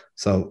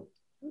 So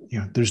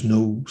there's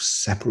no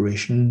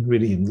separation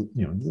really in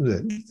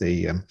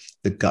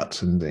the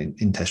gut and the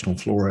intestinal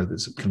flora.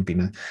 That's kind of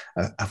been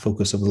a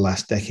focus of the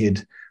last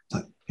decade.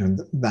 Like,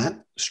 that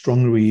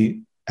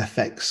strongly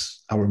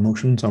affects our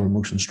emotions. Our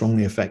emotions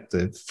strongly affect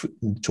the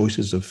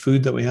choices of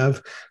food that we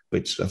have,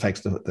 which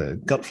affects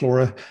the gut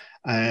flora.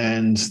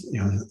 And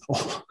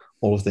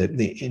all of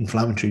the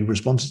inflammatory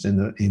responses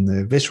in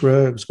the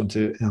viscera. It's going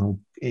to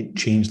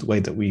change the way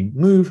that we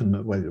move and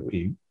the way that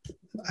we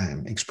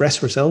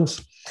express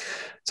ourselves.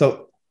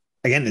 So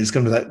again, it's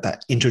kind of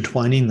that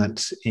intertwining,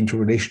 that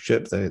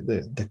interrelationship,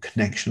 the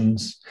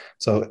connections.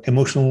 So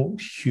emotional,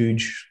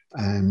 huge.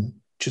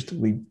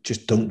 We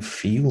just don't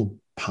feel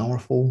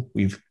powerful.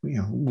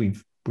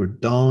 We're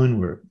down.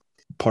 We're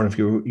part of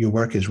your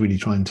work is really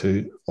trying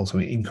to also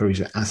encourage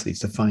the athletes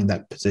to find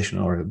that position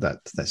or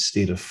that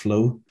state of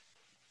flow.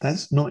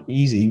 That's not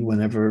easy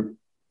whenever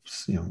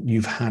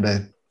you've had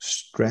a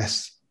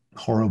stress,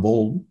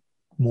 horrible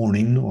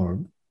morning or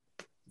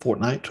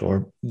fortnight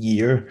or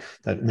year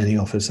that many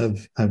of us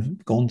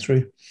have gone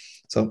through.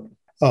 So,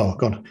 oh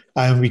God,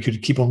 we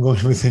could keep on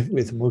going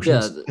with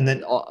emotions. Yeah, and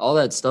then all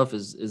that stuff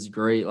is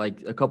great.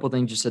 Like a couple of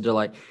things you said there,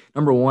 like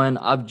number one,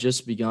 I've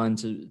just begun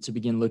to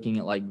begin looking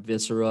at like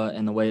viscera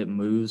and the way it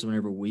moves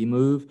whenever we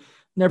move.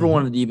 Never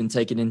wanted to even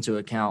take it into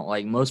account.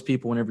 Like most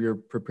people, whenever you're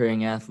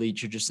preparing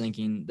athletes, you're just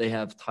thinking they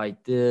have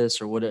tight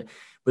this or what.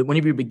 But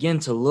whenever you begin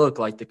to look,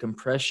 like the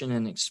compression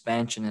and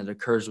expansion that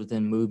occurs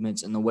within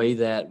movements and the way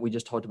that we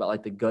just talked about,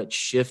 like the gut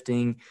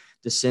shifting,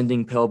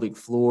 descending pelvic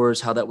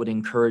floors, how that would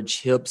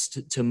encourage hips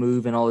to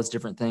move and all those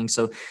different things.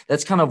 So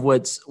that's kind of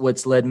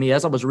what's led me.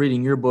 As I was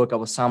reading your book, I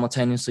was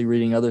simultaneously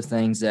reading other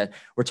things that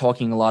were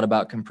talking a lot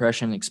about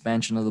compression and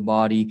expansion of the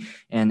body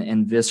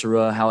and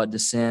viscera, how it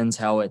descends,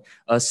 how it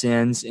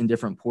ascends in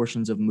different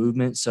portions of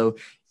movement. So,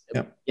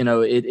 Yep.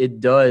 It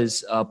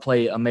does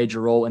play a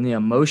major role in the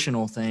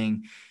emotional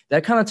thing.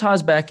 That kind of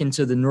ties back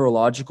into the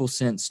neurological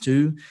sense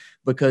too,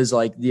 because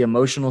like the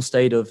emotional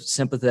state of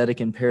sympathetic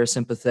and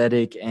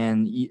parasympathetic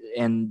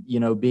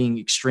and being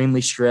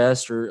extremely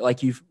stressed, or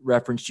like you've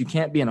referenced, you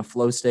can't be in a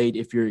flow state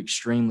if you're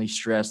extremely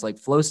stressed. Like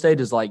flow state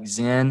is like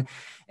Zen.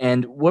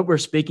 And what we're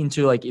speaking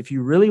to, like if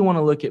you really want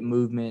to look at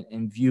movement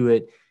and view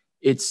it,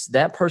 it's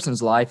that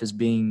person's life is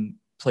being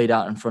played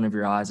out in front of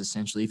your eyes,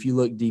 essentially. If you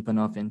look deep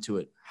enough into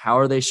it, how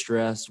are they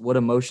stressed? What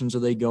emotions are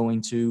they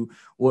going to?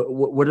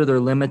 What are their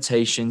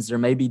limitations? There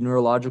may be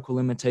neurological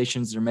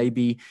limitations. There may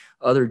be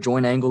other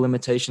joint angle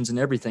limitations and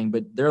everything,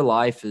 but their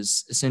life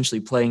is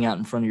essentially playing out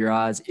in front of your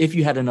eyes. If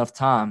you had enough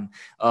time,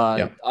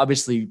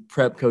 obviously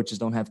prep coaches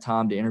don't have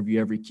time to interview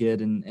every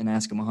kid and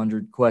ask them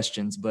 100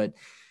 questions, but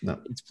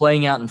it's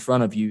playing out in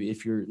front of you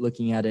if you're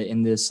looking at it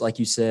in this, like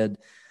you said,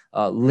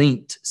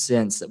 linked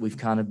sense that we've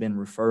kind of been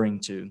referring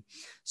to.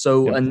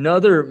 So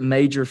another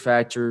major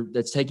factor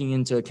that's taking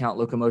into account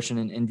locomotion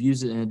and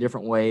views it in a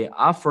different way,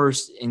 I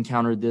first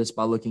encountered this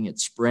by looking at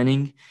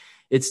sprinting.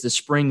 It's the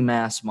spring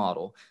mass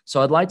model.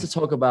 So I'd like to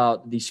talk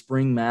about the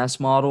spring mass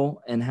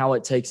model and how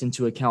it takes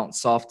into account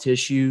soft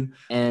tissue.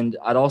 And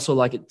I'd also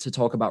like it to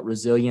talk about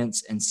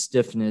resilience and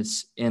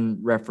stiffness in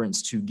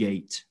reference to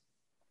gait.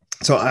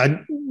 So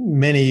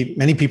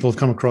many people have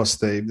come across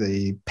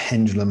the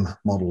pendulum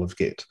model of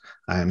gait.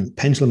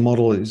 Pendulum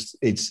model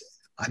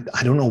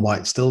I don't know why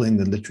it's still in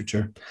the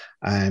literature.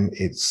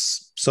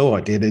 It's so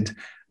outdated.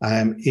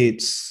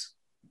 It's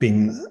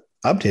been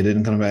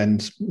updated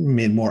and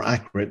made more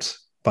accurate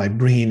by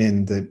bringing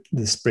in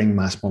the spring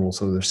mass model.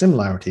 So there's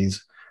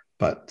similarities,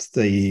 but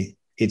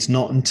it's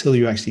not until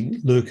you actually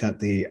look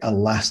at the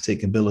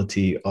elastic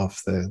ability of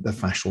the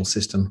fascial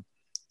system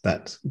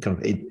that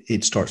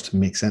it starts to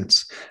make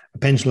sense. A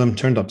pendulum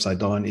turned upside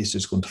down is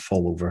just going to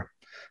fall over.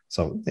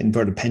 So the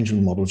inverted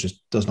pendulum model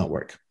just does not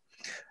work.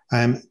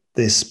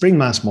 The spring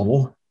mass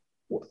model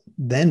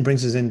then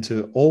brings us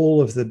into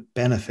all of the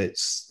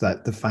benefits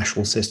that the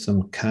fascial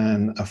system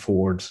can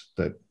afford,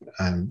 the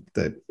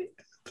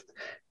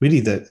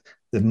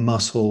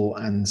muscle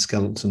and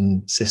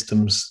skeleton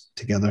systems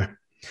together.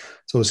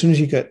 So as soon as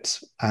you get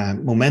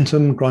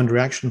momentum, ground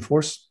reaction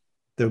force,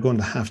 they're going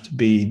to have to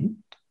be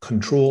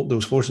controlled.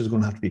 Those forces are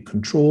going to have to be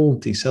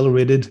controlled,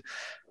 decelerated.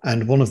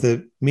 And one of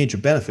the major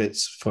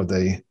benefits for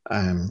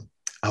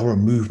our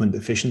movement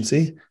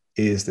efficiency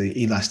is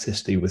the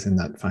elasticity within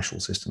that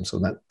fascial system. So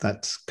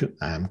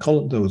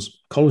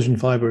those collagen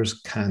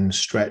fibers can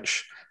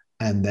stretch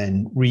and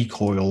then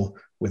recoil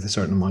with a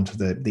certain amount of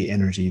the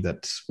energy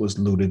that was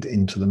loaded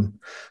into them.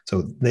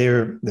 So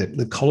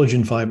the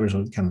collagen fibers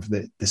are kind of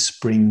the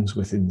springs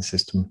within the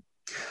system.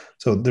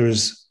 So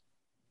there's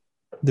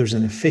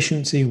an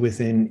efficiency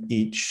within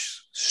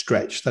each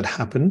stretch that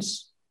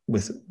happens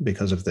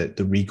because of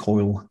the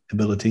recoil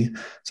ability.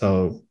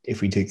 So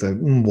if we take the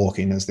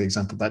walking as the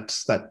example,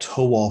 that's that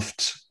toe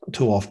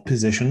off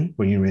position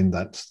when you're in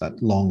that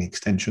long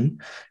extension,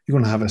 you're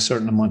going to have a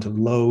certain amount of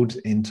load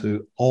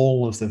into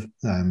all of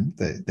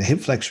the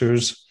hip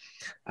flexors,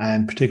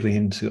 and particularly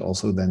into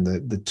also then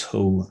the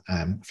toe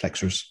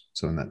flexors.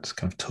 So in that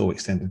kind of toe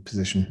extended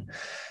position.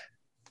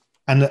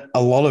 And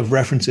a lot of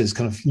references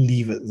kind of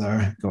leave it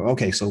there. Go,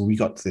 okay, so we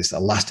got this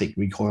elastic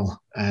recoil.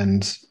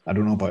 And I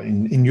don't know about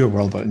in your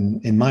world, but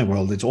in my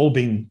world,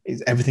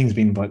 everything's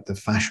been about the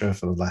fascia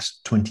for the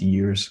last 20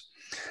 years.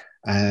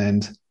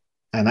 And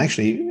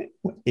actually,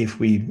 if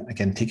we,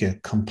 again, take a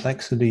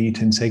complexity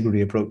to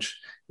integrity approach,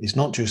 it's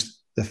not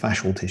just the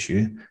fascial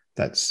tissue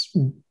that's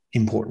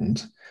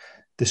important.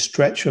 the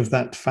stretch of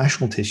that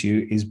fascial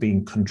tissue is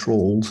being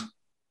controlled,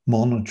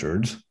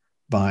 monitored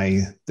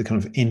by the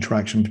kind of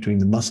interaction between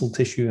the muscle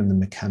tissue and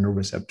the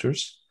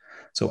mechanoreceptors.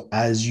 So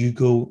as you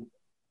go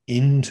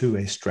into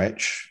a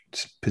stretch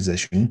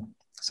position,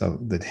 so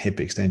the hip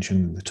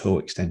extension, the toe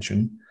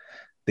extension,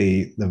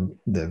 the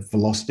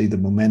velocity, the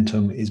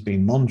momentum is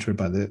being monitored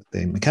by the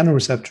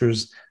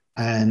mechanoreceptors,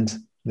 and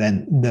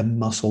then the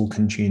muscle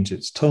can change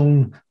its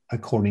tone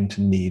according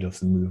to need of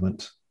the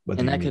movement.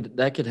 And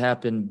that could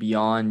happen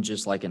beyond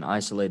just like an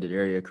isolated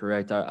area,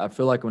 correct? I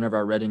feel like whenever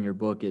I read in your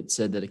book, it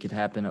said that it could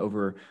happen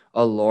over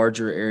a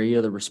larger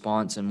area. The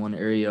response in one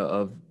area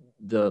of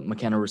the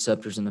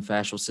mechanoreceptors in the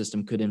fascial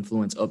system could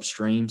influence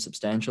upstream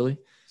substantially.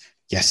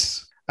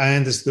 Yes.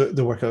 And there's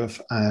the work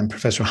of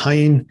Professor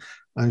Hein,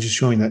 and just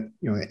showing that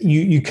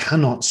you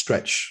cannot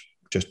stretch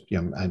just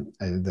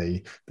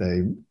the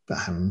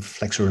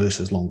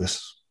flexuralis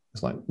longus.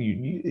 It's like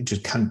it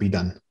just can't be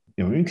done.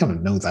 You kind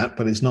of know that,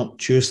 but it's not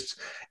just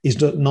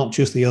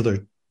the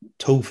other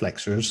toe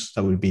flexors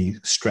that would be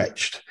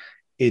stretched.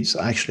 It's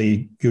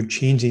actually you're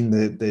changing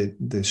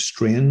the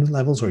strain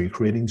levels, or you're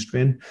creating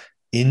strain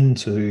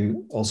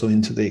into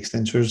the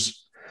extensors.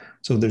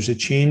 So there's a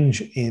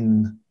change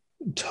in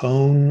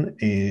tone,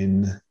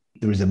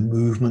 there is a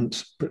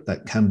movement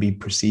that can be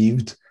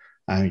perceived.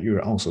 And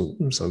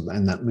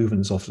that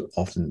movement is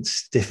often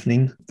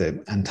stiffening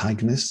the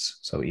antagonists.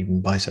 So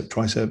even bicep,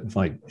 tricep, if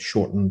I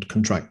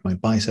contract my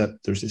bicep,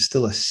 there's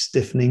still a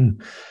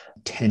stiffening,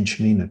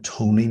 tensioning, a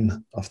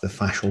toning of the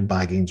fascial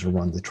baggings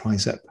around the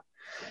tricep.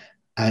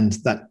 And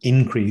that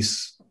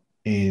increase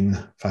in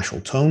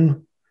fascial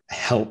tone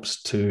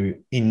helps to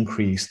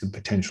increase the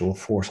potential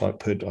force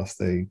output of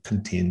the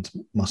contained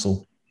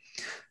muscle.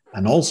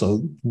 And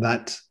also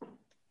that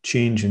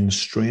change in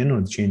strain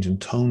or the change in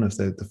tone of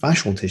the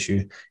fascial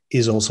tissue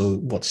is also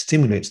what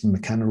stimulates the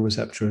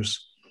mechanoreceptors.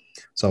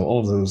 So all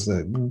of those,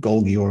 the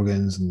Golgi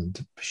organs and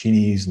the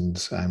Pacini's and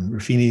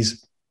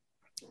Ruffini's,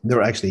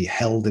 they're actually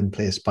held in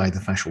place by the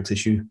fascial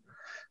tissue,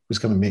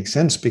 which kind of makes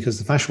sense because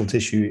the fascial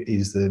tissue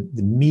is the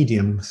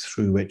medium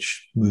through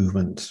which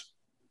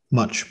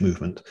much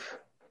movement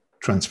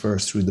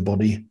transfers through the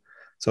body.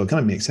 So it kind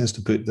of makes sense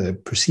to put the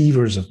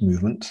perceivers of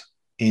movement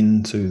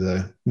into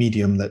the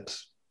medium that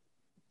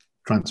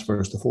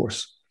transfers the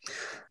force.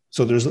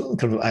 So there's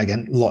kind of,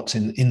 again, lots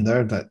in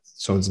there.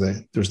 There's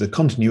the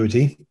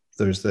continuity,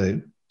 there's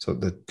the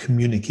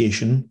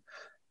communication.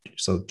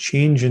 So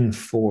change in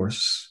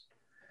force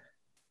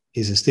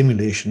is a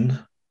stimulation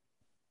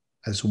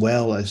as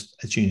well as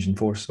a change in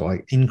force. So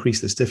I increase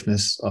the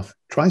stiffness of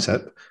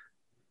tricep.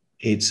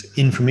 It's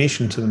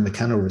information to the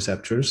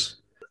mechanoreceptors.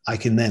 I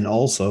can then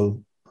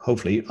also,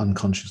 hopefully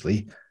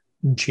unconsciously,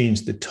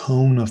 change the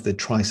tone of the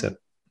tricep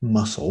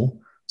muscle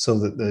so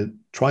that the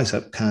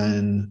tricep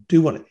can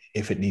do what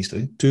it needs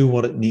to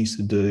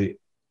do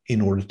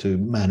in order to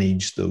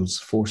manage those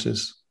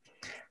forces.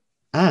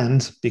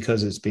 And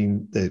because it's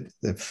been the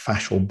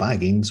fascial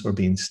baggings are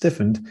being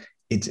stiffened,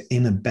 it's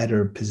in a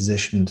better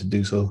position to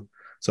do so.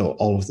 So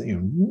all of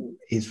the,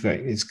 it's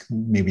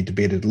maybe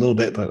debated a little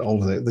bit, but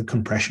all of the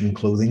compression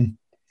clothing,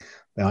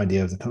 one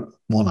idea of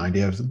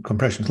the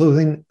compression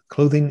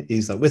clothing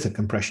is that with a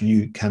compression,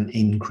 you can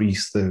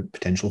increase the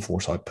potential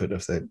force output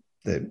of the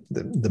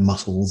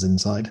muscles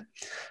inside.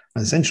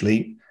 And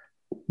essentially,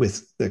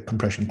 with the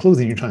compression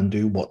clothing, you're trying to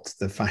do what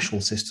the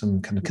fascial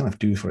system can kind of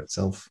do for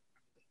itself.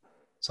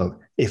 So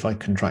if I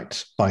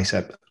contract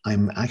bicep,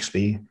 I'm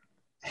actually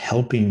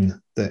helping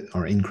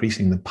or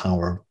increasing the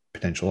power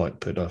potential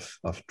output of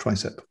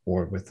tricep,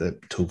 or with the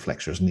toe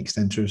flexors and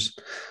extensors.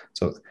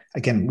 So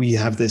again, we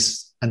have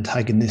this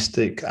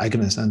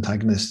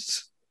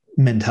agonist-antagonist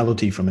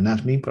mentality from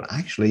anatomy, but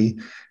actually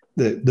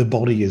the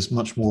body is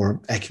much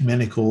more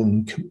ecumenical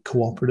and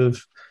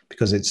cooperative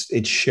because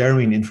it's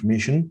sharing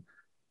information,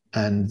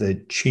 and the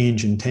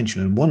change in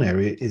tension in one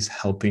area is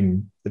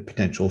helping the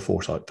potential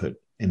force output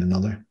in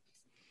another.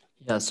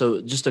 Yeah,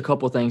 so just a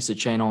couple of things to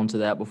chain on to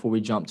that before we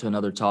jump to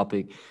another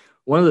topic.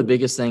 One of the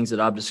biggest things that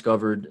I've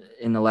discovered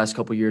in the last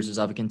couple of years as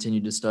I've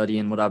continued to study,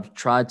 and what I've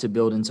tried to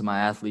build into my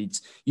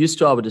athletes,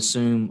 I would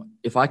assume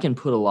if I can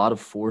put a lot of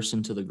force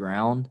into the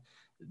ground,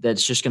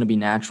 that's just going to be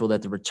natural,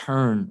 that the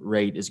return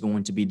rate is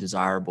going to be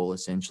desirable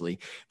essentially.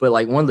 But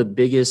like one of the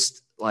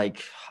biggest,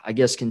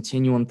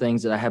 continuum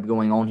things that I have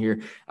going on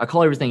here, I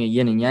call everything a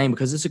yin and yang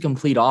because it's a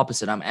complete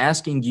opposite. I'm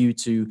asking you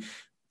to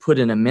put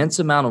an immense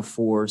amount of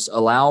force,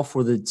 allow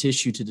for the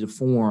tissue to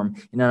deform,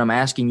 and then I'm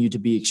asking you to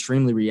be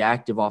extremely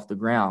reactive off the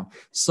ground.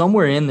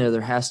 Somewhere in there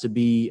has to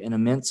be an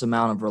immense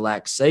amount of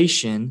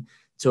relaxation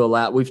to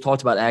allow. We've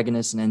talked about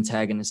agonist and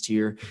antagonist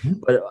here,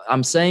 but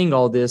I'm saying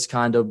all this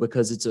kind of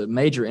because it's a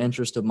major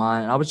interest of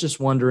mine. I was just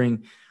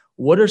wondering,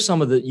 what are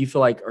some of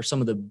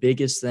the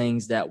biggest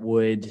things that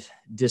would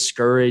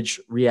discourage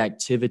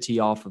reactivity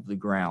off of the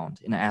ground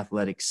in an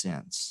athletic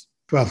sense?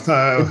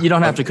 Well, you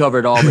don't have to cover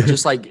it all, but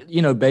just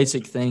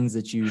basic things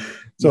that you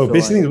so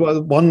basic things.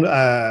 Well, one,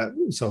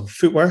 so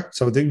footwear.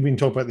 So we've been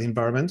talking about the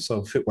environment.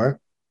 So footwear,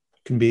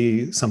 can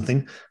be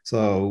something.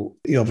 So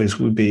the obvious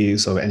would be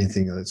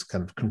anything that's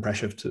kind of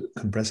compressive to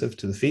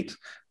the feet,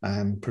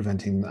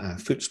 preventing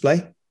foot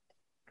splay.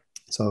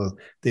 So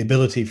the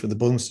ability for the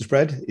bones to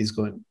spread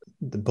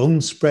the bone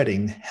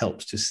spreading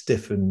helps to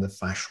stiffen the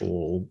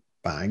fascial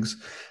bags,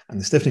 and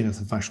the stiffening of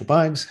the fascial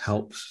bags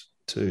helps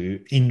to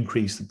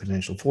increase the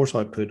potential force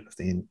output of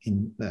the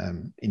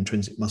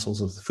intrinsic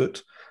muscles of the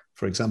foot,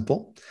 for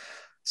example.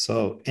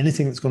 So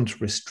anything that's going to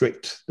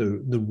restrict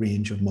the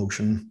range of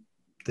motion,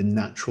 the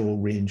natural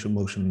range of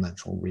motion,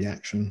 natural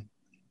reaction,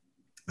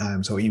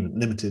 so even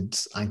limited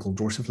ankle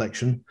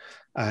dorsiflexion,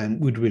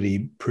 would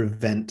really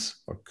prevent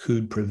or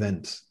could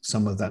prevent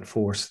some of that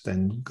force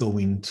then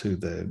going into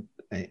the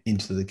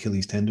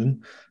Achilles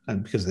tendon,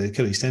 and because the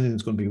Achilles tendon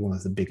is going to be one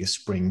of the biggest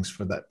springs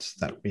for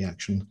that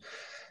reaction.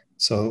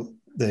 So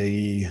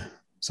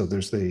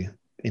there's the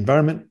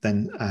environment,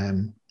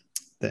 then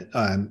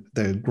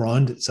the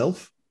ground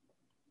itself.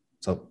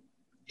 So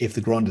if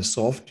the ground is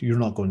soft, you're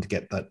not going to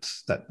get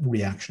that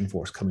reaction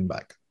force coming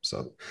back.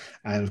 So,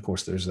 and of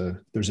course, there's a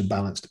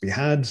balance to be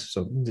had.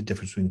 So the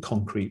difference between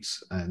concrete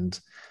and,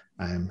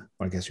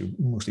 I guess you're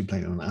mostly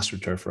playing on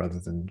AstroTurf rather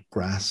than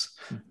grass.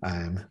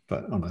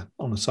 But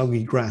on a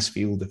soggy grass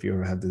field, if you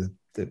ever had the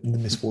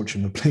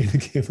misfortune of playing a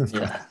game of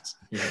grass,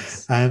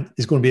 yes.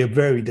 It's going to be a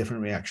very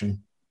different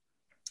reaction.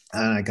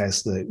 And I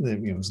guess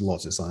there's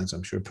lots of science,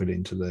 I'm sure, put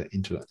into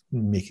that,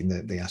 making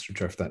the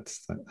AstroTurf that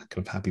kind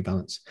of happy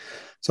balance.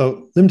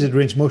 So limited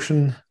range of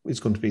motion is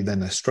going to be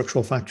then a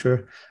structural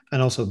factor, and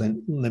also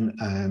then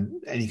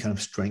any kind of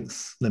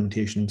strength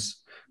limitations.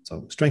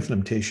 So strength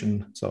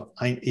limitation. So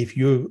if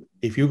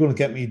you're going to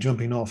get me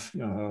jumping off,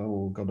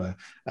 got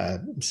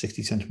a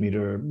 60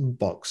 centimeter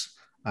box,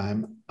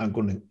 I'm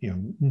going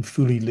to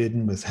fully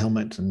laden with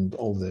helmet and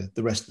all the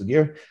rest of the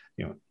gear.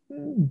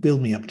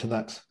 Build me up to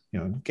that.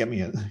 Get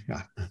me at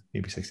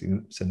maybe 60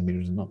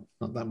 centimeters is not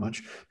that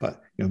much,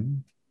 but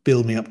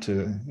build me up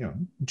to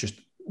just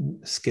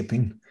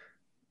skipping,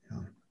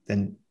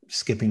 then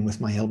skipping with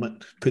my helmet,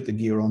 put the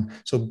gear on.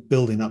 So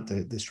building up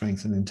the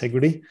strength and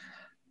integrity,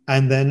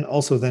 and then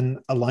also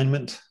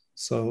alignment.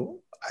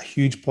 So a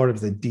huge part of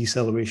the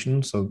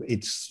deceleration. So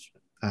it's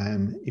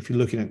if you're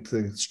looking at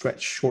the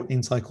stretch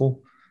shortening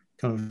cycle,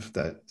 kind of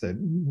the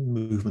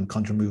movement,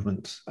 contra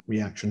movement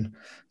reaction.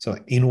 So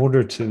in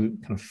order to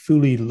kind of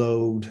fully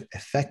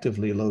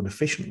effectively load,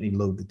 efficiently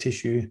load the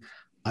tissue,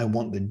 I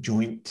want the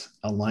joint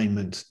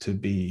alignment to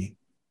be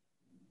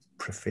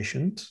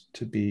proficient,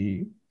 to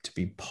be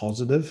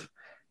positive.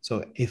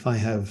 So if I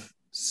have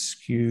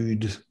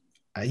skewed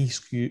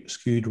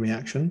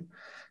reaction,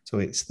 so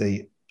it's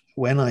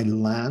when I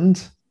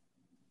land,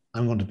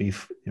 I'm going to be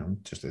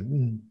just a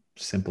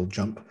simple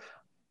jump.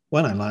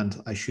 When I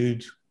land, I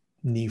should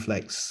knee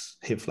flex,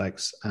 hip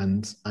flex,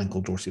 and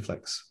ankle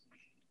dorsiflex.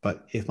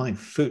 But if my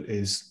foot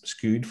is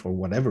skewed for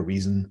whatever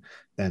reason,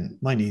 then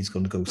my knee is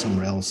going to go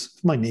somewhere else.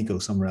 If my knee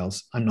goes somewhere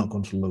else, I'm not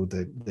going to load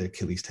the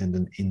Achilles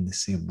tendon in the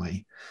same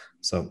way.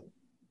 So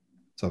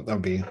that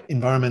would be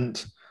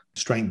environment,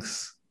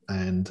 strength,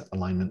 and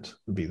alignment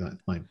would be my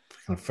kind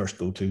of first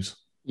go-tos.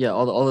 Yeah,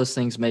 all those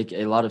things make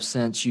a lot of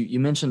sense. You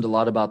mentioned a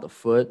lot about the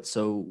foot,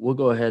 so we'll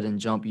go ahead and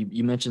jump.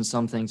 You mentioned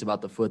some things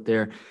about the foot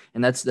there,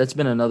 and that's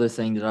been another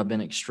thing that I've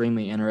been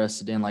extremely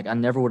interested in. Like, I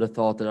never would have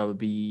thought that I would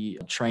be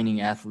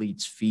training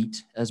athletes'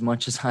 feet as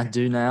much as I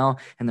do now,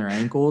 and their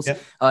ankles. Yep.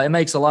 It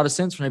makes a lot of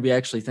sense whenever you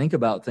actually think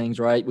about things,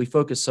 right? We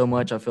focus so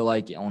much, I feel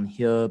like, on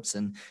hips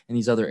and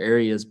these other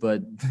areas,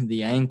 but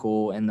the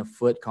ankle and the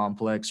foot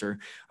complex are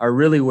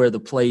really where the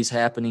play's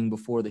happening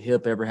before the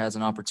hip ever has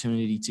an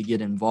opportunity to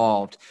get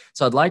involved.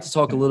 So I'd like to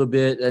talk a little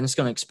bit, and it's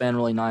going to expand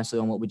really nicely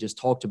on what we just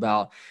talked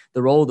about,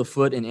 the role of the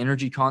foot in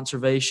energy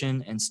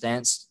conservation and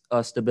stance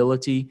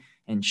stability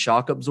and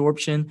shock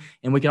absorption.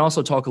 And we can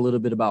also talk a little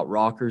bit about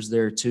rockers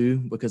there too,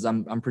 because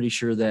I'm pretty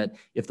sure that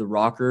if the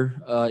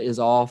rocker is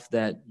off,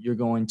 that you're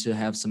going to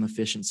have some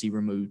efficiency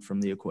removed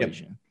from the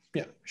equation.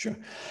 Yep. Yeah, sure.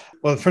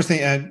 Well, the first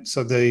thing,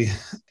 so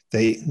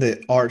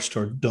the arched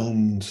or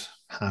domed,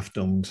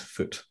 half-domed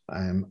foot.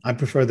 I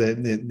prefer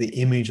the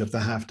image of the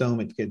half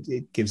dome.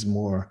 It gives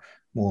more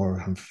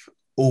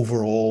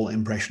overall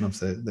impression of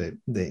the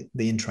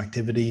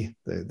interactivity,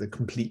 the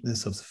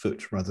completeness of the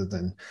foot, rather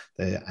than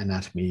the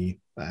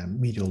anatomy,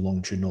 medial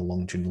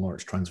longitudinal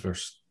arch,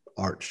 transverse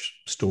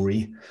arch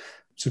story.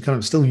 So kind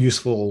of still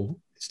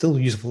useful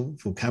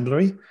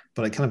vocabulary,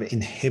 but it kind of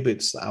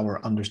inhibits our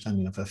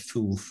understanding of a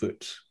full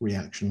foot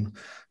reaction.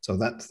 So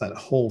that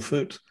whole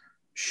foot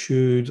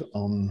should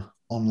on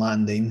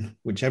landing,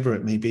 whichever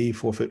it may be,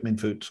 forefoot,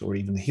 midfoot, or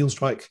even the heel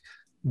strike,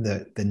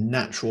 the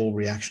natural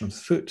reaction of the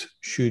foot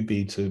should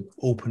be to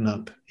open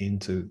up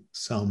into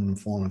some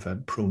form of a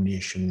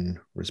pronation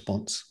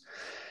response.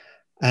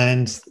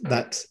 And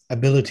that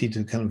ability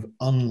to kind of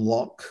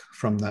unlock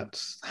from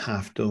that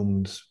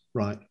half-domed,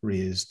 right,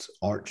 raised,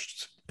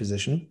 arched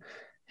position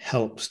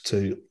helps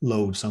to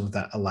load some of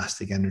that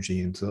elastic energy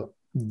into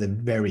the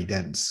very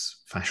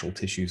dense fascial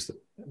tissues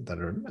that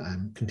are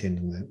contained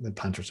in the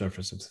plantar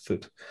surface of the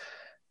foot.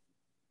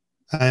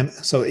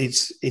 So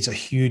it's a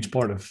huge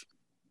part of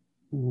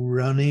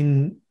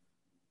running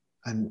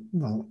and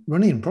well,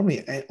 running and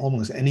probably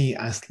almost any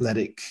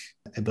athletic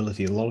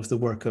ability. A lot of the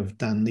work of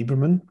Dan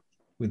Lieberman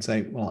would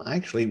say, well,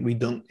 actually,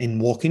 in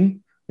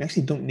walking, we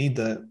actually don't need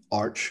the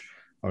arch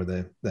or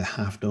the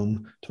half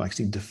dome to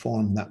actually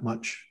deform that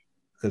much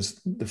because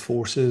the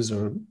forces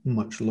are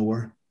much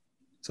lower.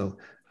 So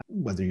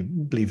whether you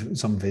believe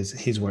some of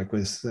his work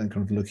with kind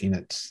of looking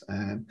at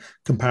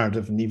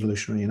comparative and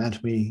evolutionary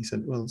anatomy, he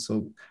said, well,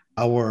 so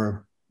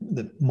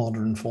the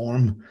modern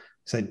form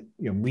said,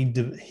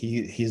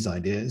 his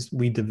idea is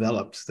we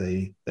developed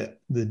the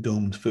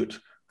domed foot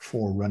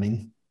for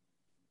running,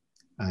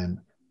 and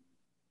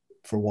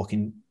for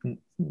walking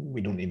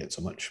we don't need it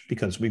so much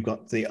because we've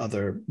got the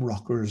other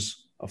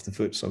rockers of the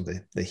foot, so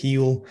the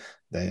heel,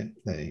 the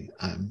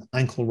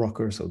ankle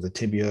rocker, so the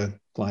tibia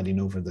gliding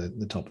over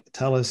the top of the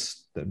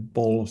talus, the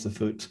ball of the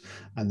foot,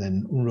 and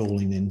then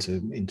rolling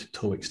into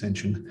toe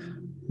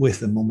extension with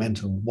the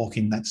momentum of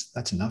walking.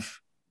 That's enough.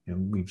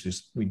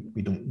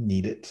 We don't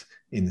need it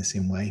in the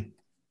same way.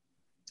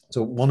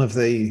 So one of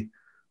the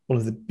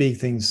big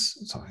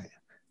things. Sorry,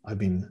 I've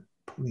been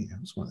probably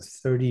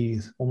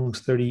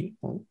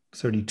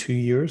 32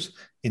 years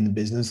in the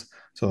business.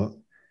 So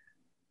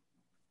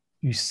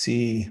you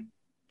see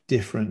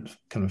different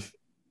kind of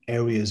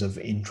areas of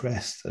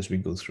interest as we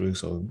go through.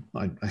 So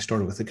I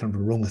started with the kind of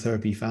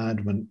aromatherapy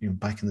fad when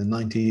back in the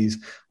 90s,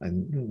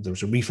 and there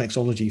was a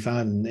reflexology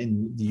fad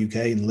in the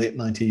UK in the late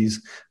 90s,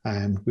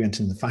 and we went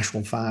into the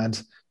fascial fad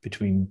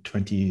between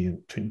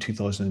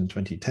 2000 and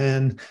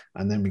 2010,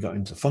 and then we got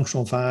into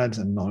functional fads,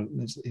 and now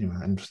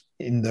and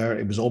in there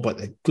it was all about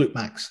the glute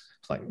max.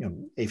 Like,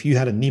 if you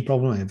had a knee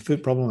problem, I had a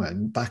foot problem, I had a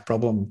back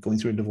problem, going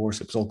through a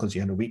divorce, it was all because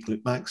you had a weak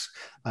glute max.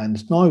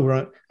 And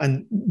now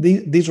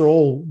these are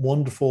all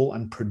wonderful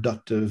and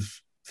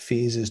productive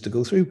phases to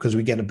go through because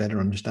we get a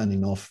better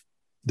understanding of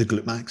the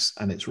glute max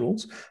and its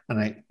roles.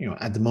 And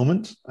at the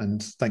moment,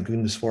 and thank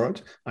goodness for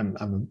it,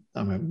 I'm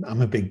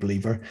a big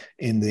believer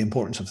in the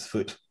importance of the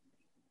foot.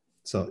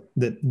 So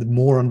the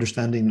more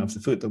understanding of the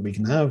foot that we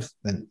can have,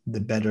 then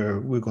the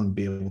better we're going to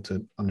be able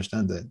to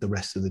understand the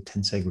rest of the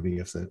tensegrity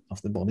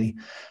of the body.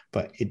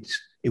 But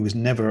it was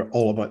never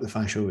all about the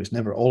fascia. It was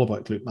never all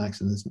about glute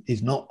max, and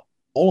it's not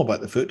all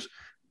about the foot.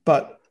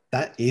 But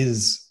that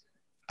is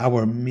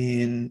our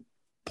main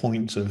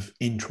points of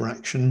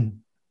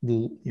interaction.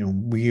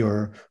 We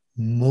are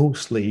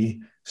mostly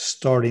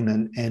starting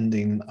and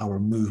ending our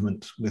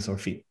movement with our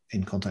feet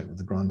in contact with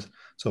the ground.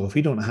 So if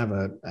we don't have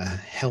a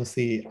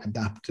healthy,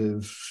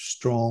 adaptive,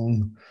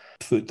 strong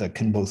foot that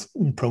can both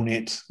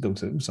pronate,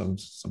 so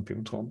some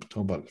people talk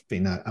about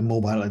being a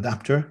mobile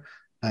adapter,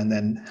 and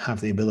then have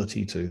the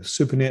ability to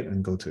supinate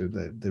and go to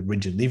the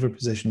rigid lever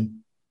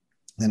position,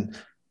 then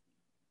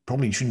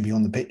probably you shouldn't be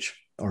on the pitch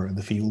or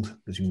the field,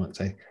 as you might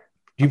say.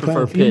 Do you play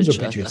on fields or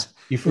pitches?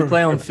 We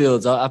play on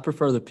fields. I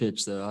prefer the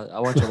pitch, though. I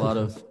watch a lot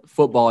of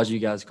football, as you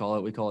guys call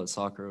it. We call it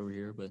soccer over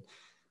here, but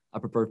I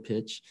prefer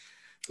pitch.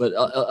 But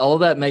all of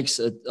that makes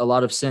a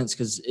lot of sense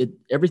because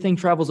everything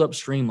travels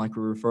upstream, like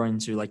we're referring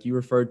to, like you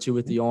referred to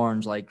with the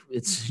arms. Like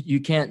you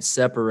can't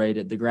separate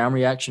it. The ground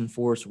reaction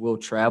force will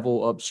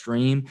travel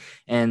upstream,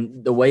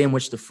 and the way in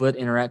which the foot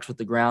interacts with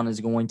the ground is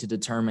going to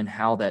determine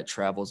how that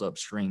travels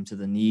upstream to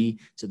the knee,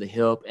 to the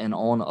hip, and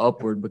on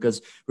upward.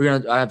 Because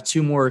I have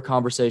two more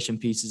conversation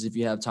pieces. If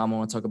you have time, I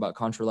want to talk about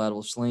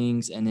contralateral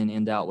slings, and then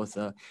end out with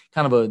a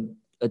kind of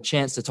a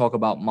chance to talk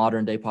about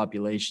modern day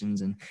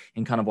populations and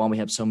kind of why we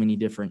have so many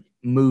different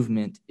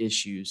movement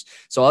issues.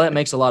 So all that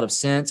makes a lot of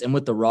sense. And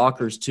with the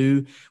rockers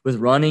too, with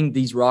running,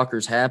 these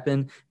rockers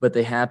happen, but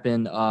they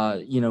happen,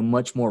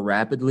 much more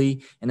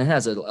rapidly. And it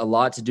has a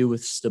lot to do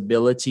with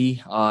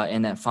stability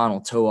and that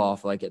final toe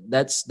off. Like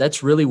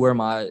that's really where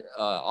my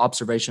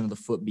observation of the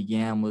foot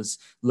began, was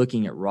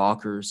looking at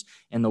rockers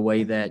and the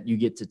way that you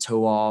get to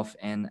toe off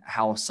and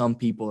how some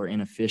people are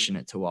inefficient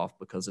at toe off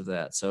because of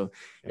that. So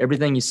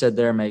everything you said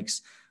there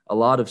makes a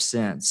lot of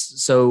sense.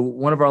 So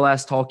one of our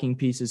last talking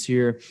pieces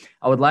here,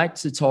 I would like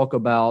to talk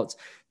about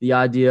the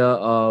idea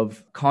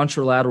of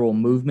contralateral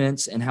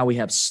movements and how we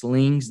have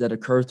slings that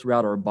occur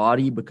throughout our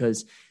body,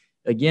 because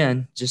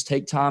again, just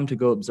take time to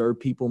go observe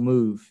people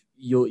move.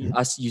 You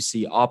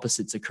see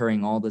opposites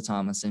occurring all the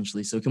time,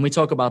 essentially. So can we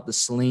talk about the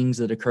slings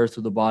that occur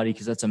through the body?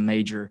 Because that's a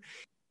major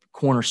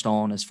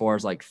cornerstone as far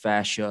as like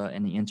fascia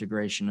and the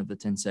integration of the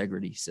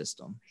tensegrity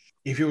system.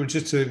 If you were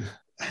just to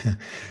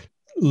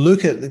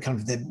look at the kind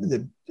of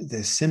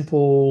the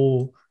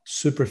simple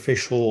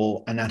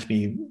superficial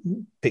anatomy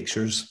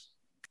pictures,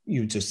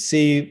 you just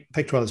see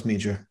pectoralis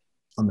major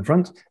on the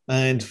front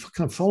and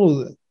kind of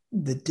follow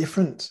the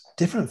different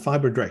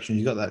fiber directions.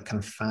 You got that kind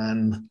of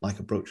fan-like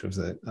approach of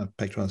the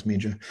pectoralis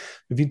major.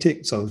 If you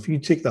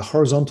take the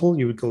horizontal,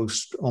 you would go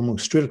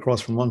almost straight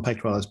across from one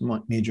pectoralis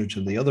major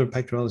to the other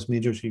pectoralis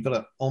major. So you've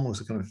got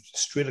almost a kind of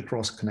straight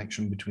across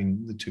connection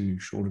between the two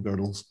shoulder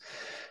girdles.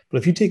 But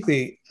if you take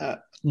the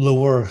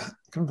lower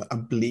kind of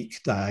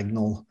oblique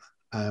diagonal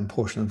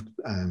portion of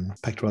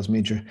pectoralis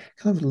major,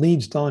 kind of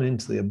leads down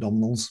into the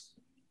abdominals,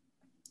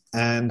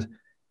 and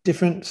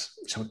different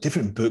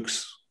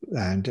books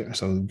And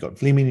so you've got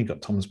Vleeman, you've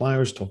got Thomas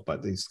Myers talk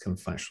about these kind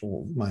of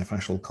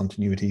myofascial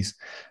continuities.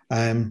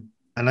 And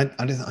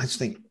I just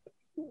think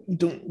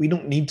we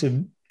don't need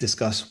to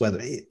discuss whether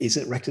is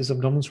it rectus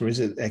abdominis or is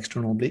it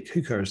external oblique.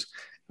 Who cares?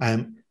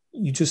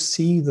 You just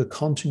see the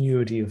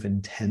continuity of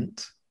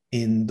intent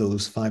in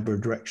those fiber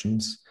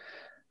directions.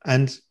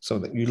 And so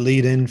that you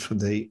lead in from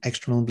the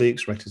external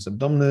obliques, rectus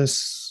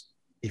abdominis.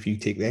 If you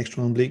take the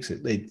external obliques,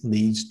 it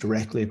leads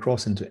directly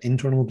across into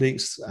internal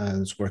obliques.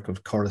 There's work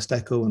of Carla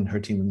Stecco and her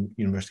team in the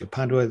University of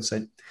Padua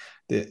said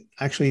that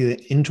actually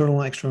the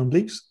internal external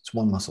obliques, it's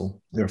one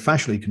muscle. They're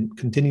fascially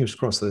continuous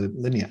across the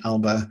linea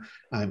alba.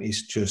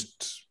 It's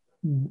just,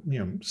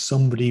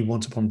 somebody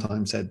once upon a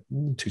time said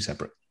two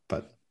separate,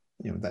 but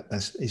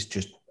it's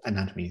just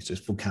anatomy, it's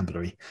just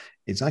vocabulary.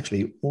 It's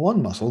actually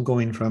one muscle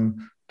going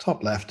from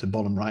top left to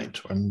bottom right,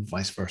 and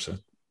vice versa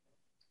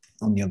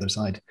on the other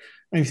side.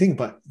 And if you think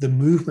about the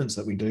movements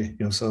that we do,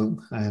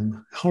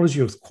 how does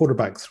your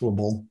quarterback throw a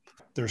ball?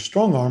 Their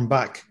strong arm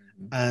back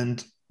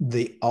and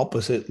the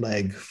opposite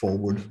leg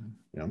forward.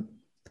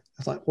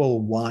 It's like, well,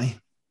 why?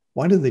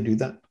 Why do they do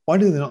that? Why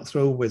do they not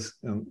throw with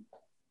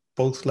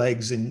both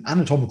legs in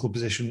anatomical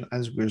position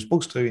as we're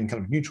supposed to, in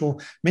kind of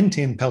neutral,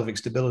 maintain pelvic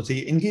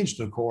stability, engage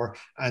their core,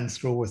 and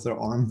throw with their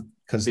arm?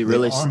 Because be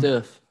really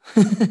stiff.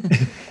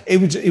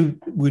 it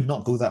would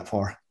not go that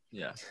far.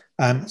 Yeah.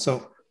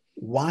 So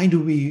why do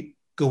we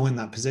go in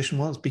that position?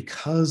 Well, it's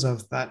because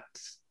of that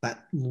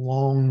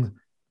long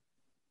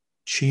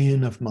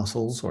chain of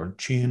muscles or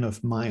chain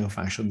of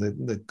myofascia,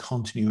 the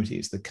continuity,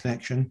 it's the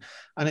connection,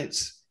 and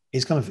it's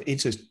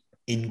just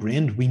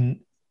ingrained.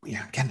 We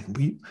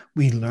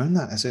learn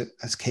that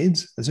as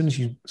kids. As soon as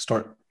you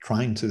start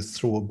trying to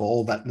throw a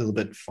ball that little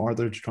bit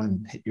farther to try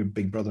and hit your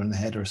big brother in the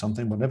head or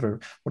something, whatever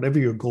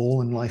your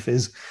goal in life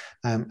is,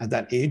 at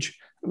that age,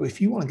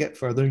 if you want to get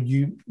further,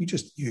 you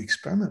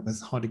experiment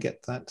with how to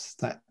get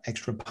that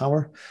extra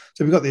power.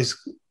 So we've got this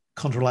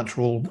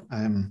contralateral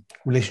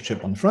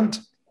relationship on the front,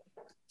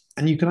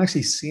 and you can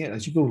actually see it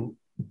as you go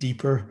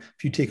deeper.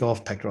 If you take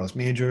off pectoralis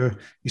major,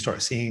 you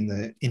start seeing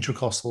the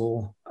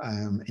intercostal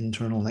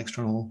internal and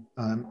external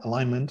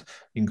alignment.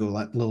 You can go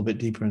a little bit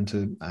deeper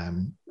into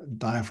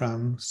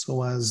diaphragm,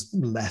 psoas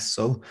less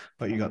so,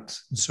 but you got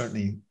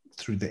certainly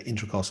through the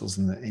intercostals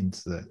and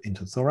into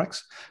the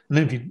thorax. And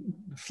then if you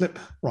flip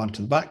right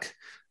to the back,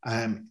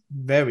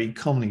 very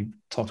commonly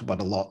talked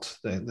about a lot,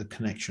 the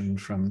connection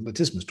from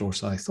latissimus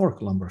dorsi,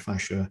 thoracolumbar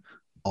fascia,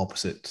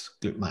 opposite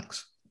glute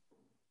max.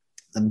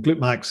 And glute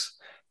max,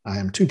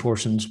 two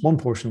portions. One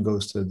portion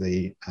goes to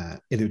the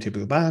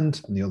iliotibial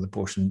band, and the other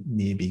portion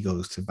maybe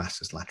goes to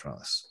vastus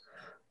lateralis.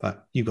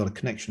 But you've got a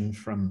connection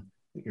from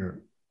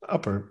your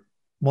upper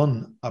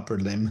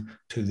limb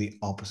to the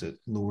opposite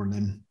lower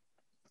limb.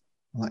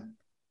 Like,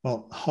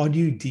 well, how do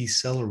you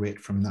decelerate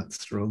from that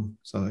throw?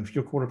 So if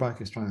your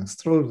quarterback is trying to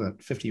throw that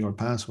 50-yard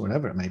pass or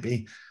whatever it may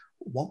be,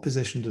 what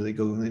position do they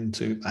go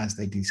into as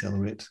they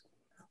decelerate?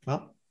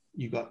 Well,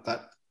 you got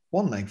that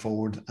one leg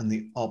forward and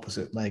the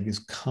opposite leg is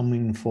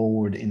coming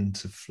forward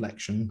into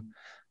flexion.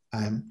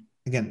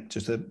 Again,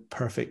 just a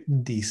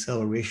perfect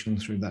deceleration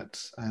through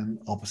that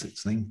opposite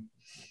sling.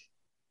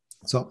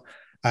 So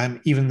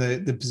even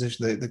the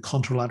position, the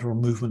contralateral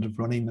movement of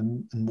running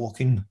and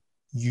walking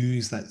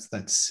use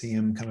that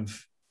same kind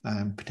of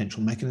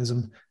potential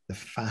mechanism. The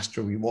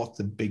faster we walk,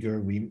 the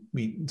bigger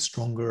we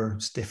stronger,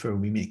 stiffer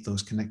we make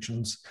those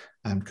connections,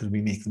 because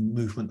we make the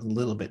movement a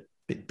little bit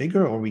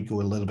bigger, or we go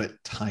a little bit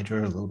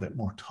tighter, a little bit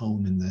more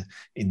tone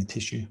in the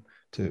tissue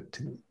to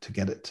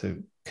get it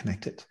to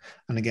connect it.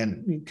 And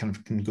again, you kind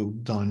of can go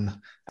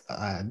down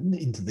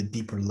into the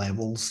deeper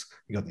levels.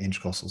 You got the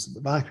intercostals at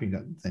the back.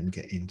 Then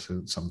get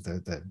into some of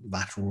the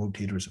lateral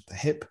rotators of the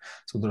hip.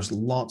 So there's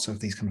lots of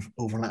these kind of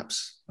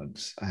overlaps,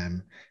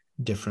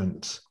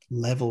 different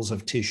levels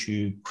of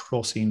tissue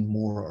crossing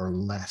more or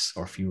less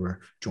or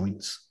fewer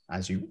joints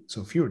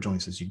fewer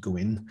joints as you go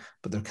in,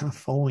 but they're kind of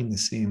following the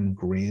same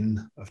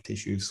grain of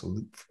tissue, so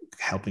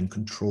helping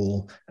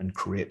control and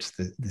create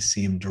the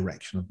same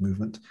direction of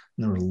movement.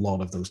 And there are a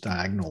lot of those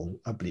diagonal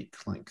oblique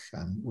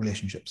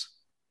relationships.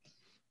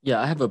 Yeah,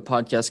 I have a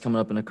podcast coming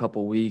up in a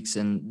couple of weeks,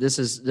 and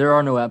there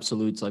are no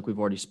absolutes like we've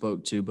already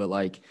spoke to, but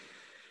like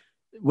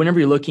whenever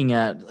you're looking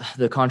at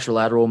the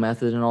contralateral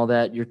method and all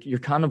that, you're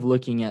kind of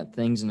looking at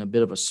things in a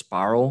bit of a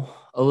spiral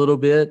a little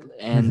bit,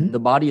 and the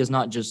body is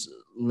not just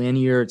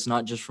linear. It's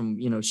not just from,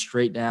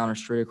 straight down or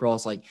straight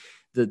across. Like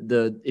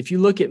if you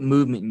look at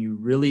movement and you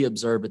really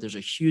observe it, there's a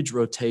huge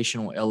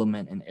rotational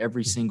element in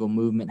every single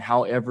movement,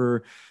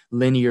 however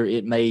linear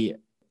it may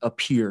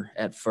appear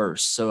at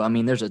first. So, I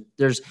mean,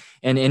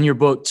 and in your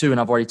book too, and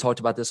I've already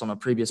talked about this on a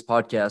previous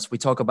podcast, we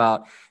talk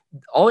about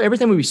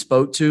everything we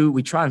spoke to.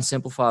 We try and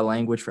simplify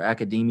language for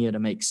academia to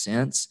make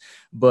sense,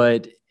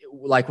 but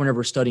like whenever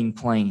we're studying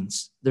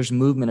planes, there's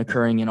movement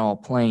occurring in all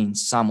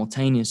planes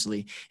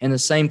simultaneously. And the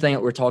same thing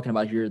that we're talking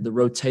about here, the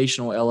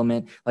rotational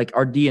element, like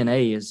our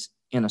DNA is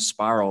in a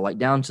spiral, like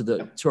down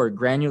to our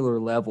granular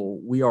level.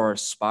 We are a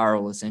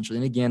spiral essentially.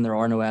 And again, there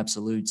are no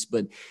absolutes,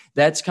 but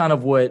that's kind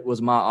of what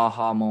was my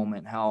aha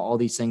moment, how all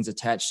these things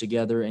attach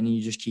together and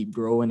you just keep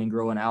growing and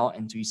growing out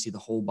until you see the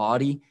whole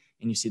body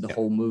and you see the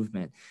whole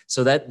movement.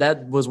 So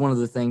that was one of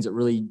the things that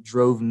really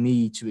drove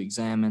me to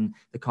examine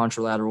the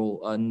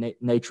contralateral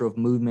nature of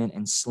movement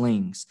and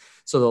slings.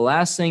 So the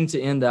last thing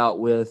to end out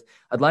with,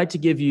 I'd like to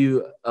give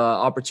you an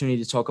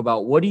opportunity to talk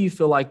about, what do you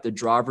feel like the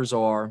drivers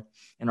are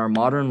in our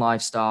modern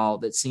lifestyle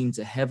that seem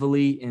to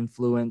heavily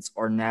influence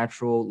our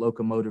natural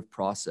locomotive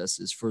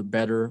processes, for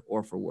better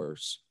or for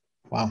worse?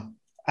 Wow.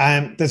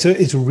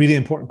 It's a really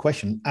important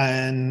question.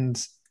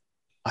 And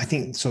I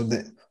think so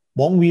that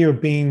what we are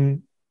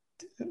being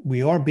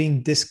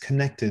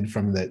disconnected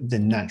from the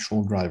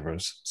natural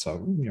drivers.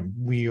 So,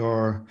 we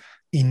are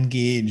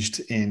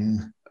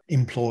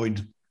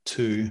employed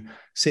to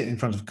sit in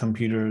front of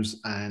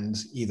computers and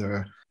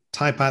either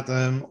type at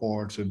them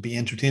or to be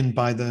entertained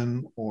by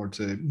them or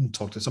to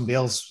talk to somebody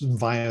else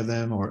via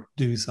them or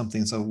do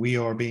something. So we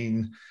are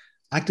being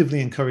actively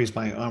encouraged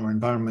by our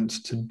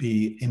environment to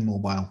be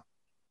immobile.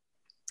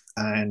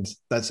 And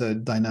that's a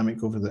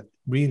dynamic over the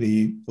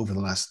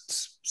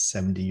last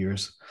 70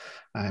 years.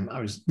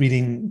 I was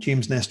reading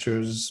James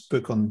Nestor's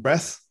book on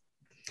breath,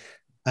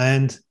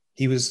 and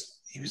he was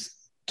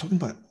talking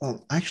about,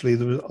 well, actually,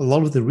 there was a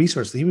lot of the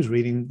research that he was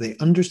reading, the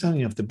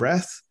understanding of the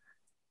breath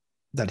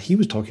that he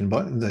was talking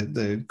about,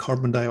 the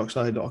carbon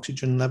dioxide,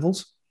 oxygen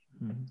levels.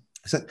 Mm-hmm.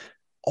 So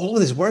all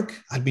of this work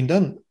had been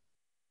done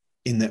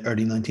in the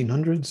early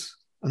 1900s.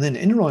 And then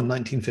in around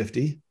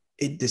 1950,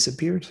 it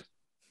disappeared.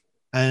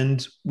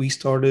 And we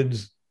started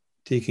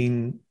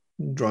taking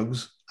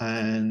drugs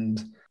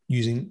and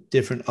using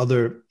different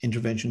other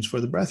interventions for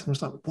the breath. And I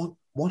was like,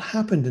 what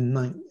happened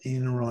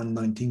in around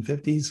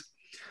 1950s?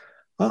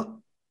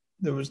 Well,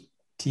 there was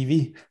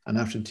TV, and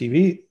after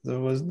TV there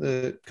was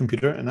the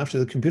computer, and after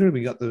the computer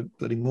we got the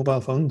bloody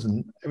mobile phones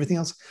and everything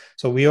else.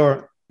 So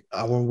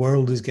our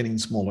world is getting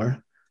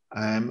smaller.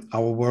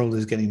 Our world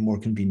is getting more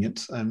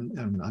convenient. And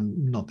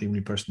I'm not the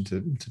only person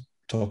to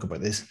talk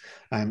about this.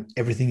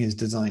 Everything is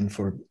designed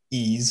for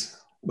ease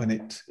when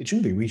it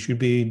shouldn't be. We should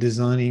be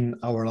designing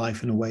our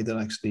life in a way that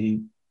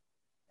actually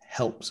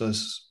helps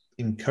us,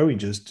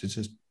 encourages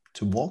us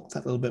to walk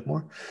that little bit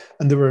more.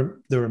 And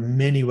there are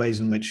many ways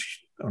in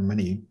which, or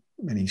many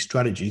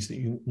strategies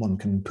that one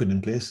can put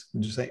in place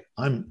and just say,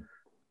 I'm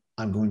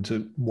going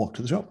to walk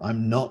to the shop.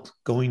 I'm not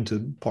going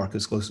to park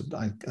as close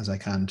as I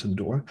can to the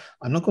door.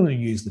 I'm not going to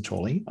use the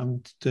trolley.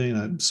 I'm doing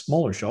a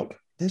smaller shop.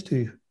 Let's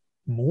do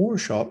more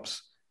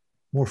shops,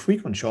 more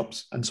frequent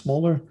shops, and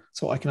smaller,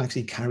 so I can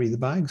actually carry the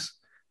bags.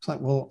 It's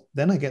like, well,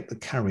 then I get the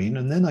carrying,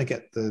 and then I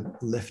get the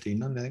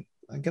lifting, and then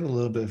I get a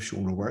little bit of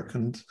shoulder work.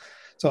 And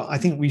so I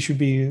think we should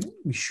be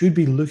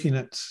looking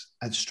at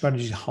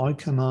strategies. How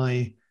can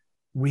I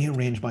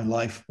rearrange my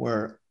life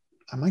where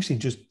I'm actually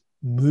just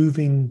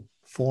moving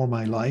for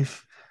my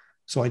life,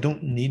 so I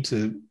don't need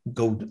to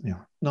go,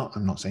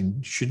 I'm not saying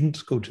you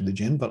shouldn't go to the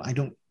gym, but I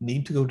don't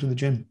need to go to the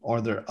gym.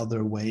 Are there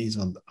other ways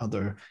and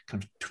other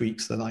kind of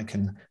tweaks that I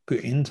can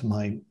put into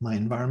my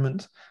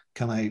environment?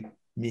 Can I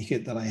make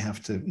it that I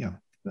have to,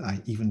 I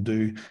even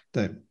do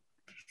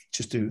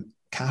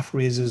calf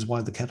raises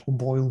while the kettle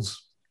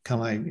boils? Can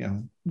I,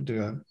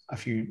 do a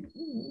few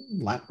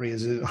lat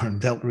raises or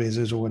delt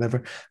raises or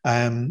whatever,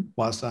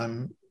 whilst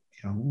I'm,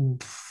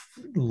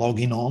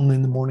 logging on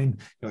in the morning?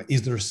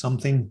 Is there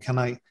something? Can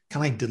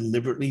I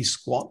deliberately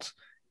squat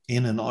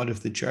in and out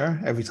of the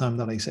chair every time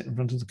that I sit in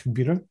front of the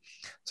computer?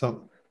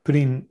 So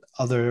putting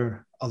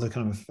other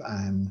kind of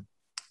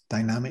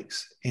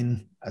dynamics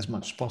in as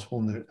much as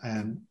possible.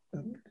 And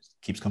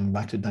keeps coming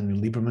back to Daniel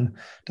Lieberman.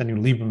 Daniel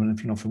Lieberman,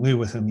 if you're not familiar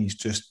with him, he's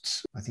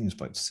just, I think it's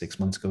about 6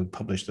 months ago,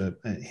 published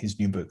his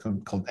new book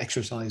called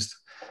Exercised,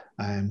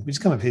 which is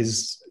kind of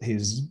his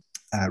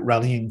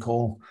rallying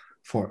call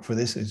for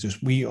this. It's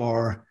just we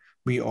are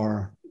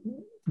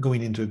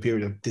going into a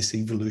period of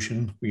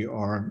disevolution. We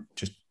are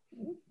just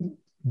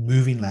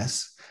moving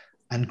less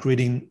and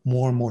creating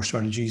more and more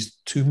strategies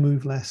to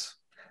move less.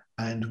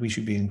 And we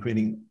should be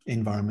creating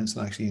environments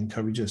that actually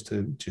encourage us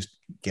to just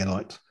get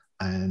out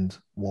and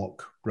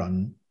walk,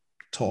 run,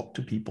 talk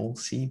to people,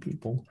 see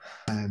people.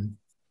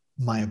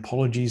 My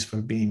apologies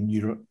for being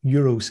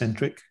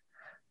Eurocentric,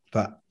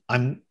 but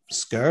I'm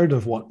scared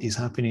of what is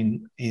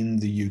happening in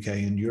the UK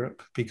and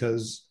Europe,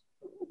 because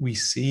we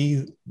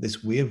see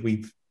this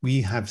wave.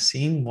 We have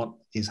seen what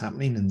is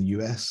happening in the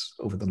US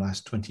over the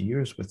last 20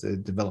 years with the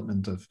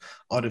development of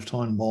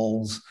out-of-town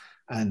malls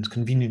and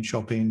convenient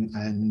shopping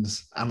and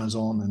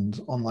Amazon and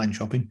online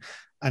shopping,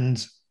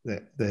 and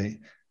the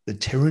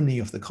tyranny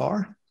of the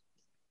car.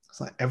 It's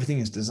like everything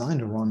is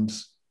designed around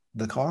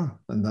the car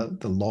and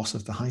the loss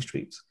of the high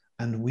streets.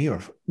 And we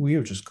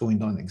are just going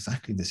down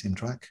exactly the same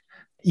track,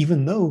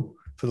 even though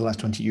for the last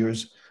 20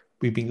 years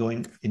we've been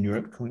going in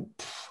Europe going,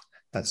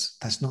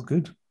 that's not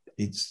good.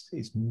 It's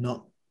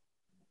not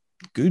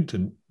good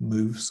to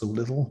move so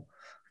little.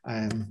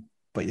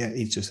 But yeah,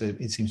 it's just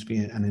it seems to be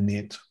an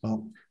innate,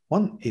 well,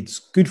 one, it's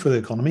good for the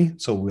economy,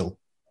 so we'll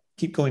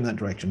keep going that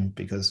direction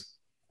because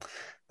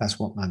That's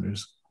what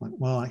matters. Like,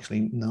 well,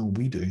 actually, no,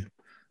 we do.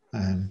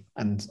 And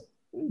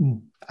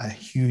a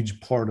huge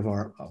part of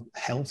our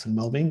health and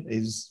well-being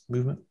is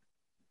movement.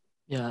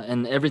 Yeah,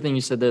 and everything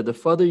you said there, the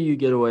further you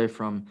get away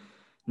from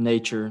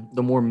nature,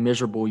 the more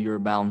miserable you're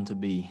bound to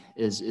be,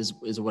 is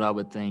what I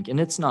would think. And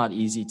it's not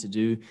easy to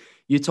do.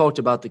 You talked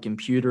about the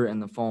computer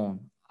and the phone.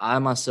 I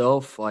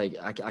myself, like,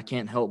 I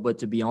can't help but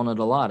to be on it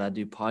a lot. I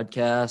do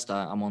podcasts,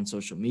 I'm on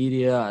social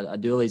media, I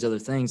do all these other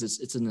things.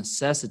 It's a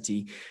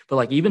necessity. But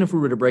like, even if we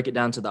were to break it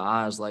down to the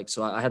eyes, like,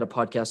 so I had a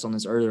podcast on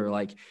this earlier,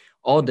 like,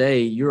 all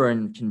day you're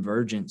in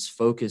convergence,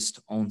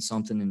 focused on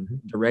something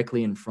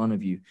directly in front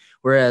of you.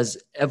 Whereas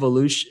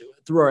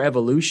through our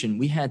evolution,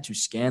 we had to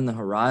scan the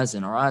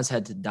horizon. Our eyes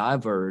had to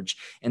diverge,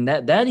 and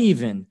that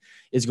even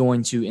is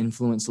going to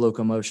influence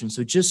locomotion.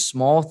 So just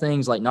small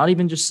things, like not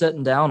even just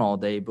sitting down all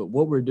day, but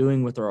what we're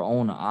doing with our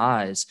own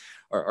eyes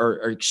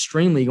are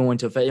extremely going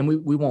to affect, and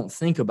we won't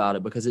think about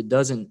it because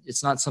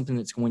it's not something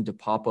that's going to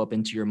pop up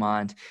into your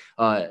mind,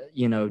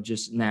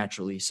 just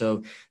naturally.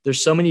 So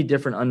there's so many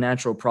different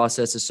unnatural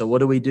processes. So what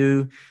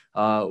do?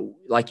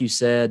 Like you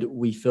said,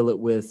 we fill it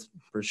with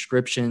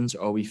prescriptions,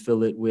 or we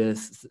fill it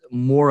with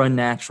more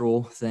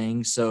unnatural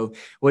things. So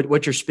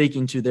what you're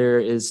speaking to there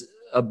is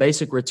a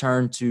basic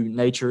return to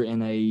nature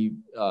in a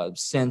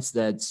sense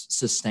that's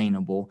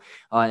sustainable.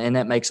 And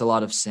that makes a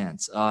lot of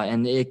sense.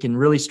 And it can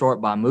really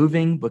start by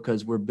moving,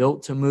 because we're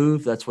built to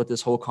move. That's what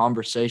this whole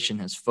conversation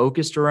has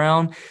focused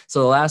around. So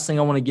the last thing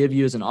I want to give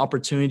you is an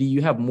opportunity.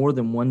 You have more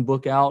than one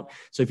book out.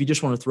 So if you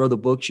just want to throw the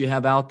books you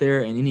have out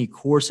there and any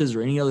courses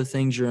or any other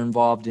things you're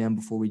involved in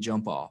before we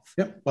jump off.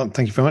 Yep. Well,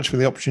 thank you very much for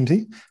the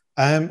opportunity.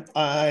 Born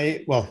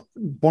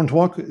to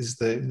Walk is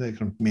the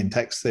kind of main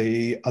text.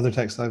 The other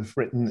text I've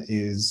written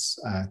is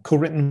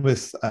co-written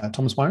with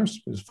Thomas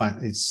Myers.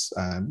 It's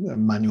a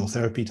manual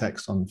therapy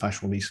text on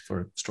fascial release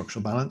for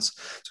structural balance.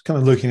 So kind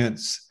of looking at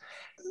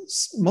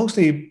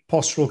mostly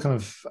postural kind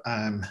of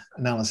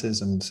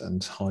analysis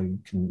and how you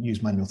can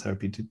use manual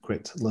therapy to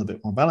create a little bit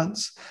more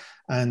balance.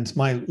 And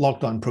my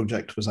lockdown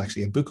project was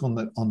actually a book on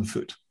the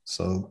foot.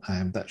 So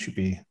that should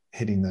be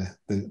hitting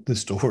the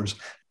stores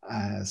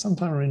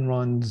sometime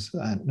around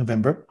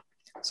November.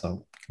 So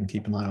you can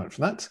keep an eye out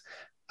for that.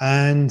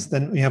 And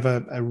then we have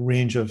a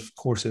range of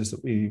courses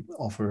that we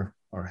offer,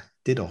 or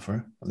did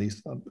offer, at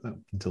least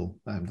until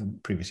the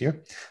previous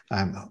year.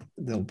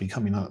 They'll be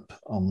coming up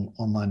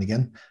online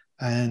again.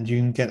 And you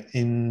can get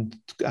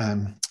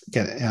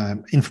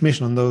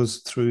information on those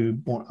through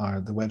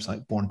the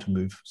website Born to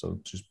Move. So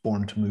just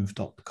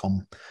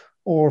borntomove.com,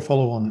 or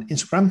follow on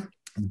Instagram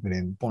and put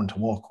in Born to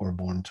Walk or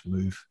Born to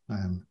Move.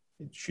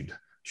 It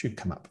should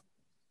come up.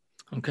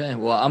 Okay,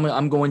 well,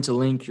 I'm going to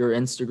link your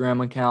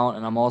Instagram account,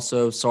 and I'm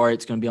also sorry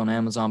it's going to be on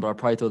Amazon, but I'll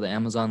probably throw the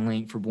Amazon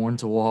link for Born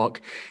to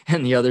Walk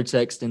and the other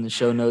text in the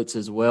show notes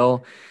as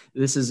well.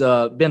 This has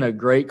been a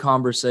great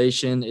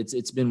conversation.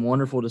 It's been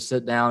wonderful to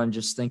sit down and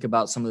just think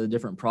about some of the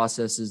different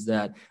processes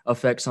that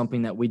affect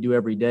something that we do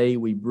every day.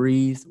 We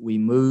breathe, we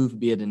move,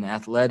 be it in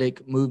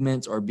athletic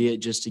movements, or be it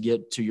just to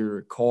get to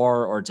your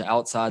car or to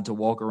outside to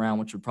walk around,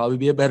 which would probably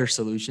be a better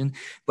solution.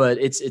 But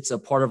it's a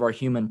part of our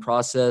human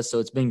process. So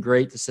it's been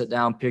great to sit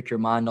down, pick your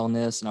mind on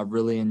this, and I've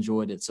really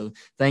enjoyed it. So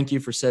thank you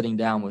for sitting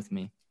down with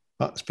me.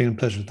 Well, it's been a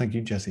pleasure. Thank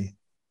you, Jesse.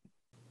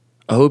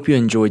 I hope you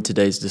enjoyed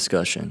today's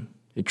discussion.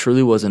 It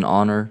truly was an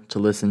honor to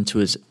listen to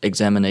his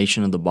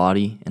examination of the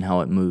body and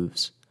how it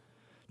moves.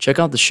 Check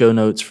out the show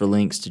notes for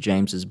links to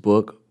James's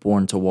book,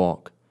 Born to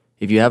Walk.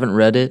 If you haven't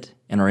read it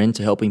and are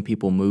into helping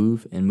people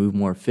move and move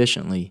more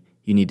efficiently,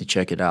 you need to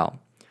check it out.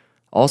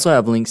 I also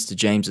have links to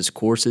James's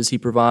courses he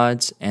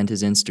provides and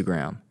his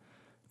Instagram.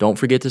 Don't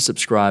forget to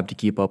subscribe to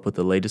keep up with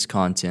the latest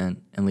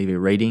content, and leave a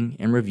rating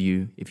and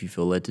review if you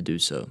feel led to do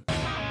so.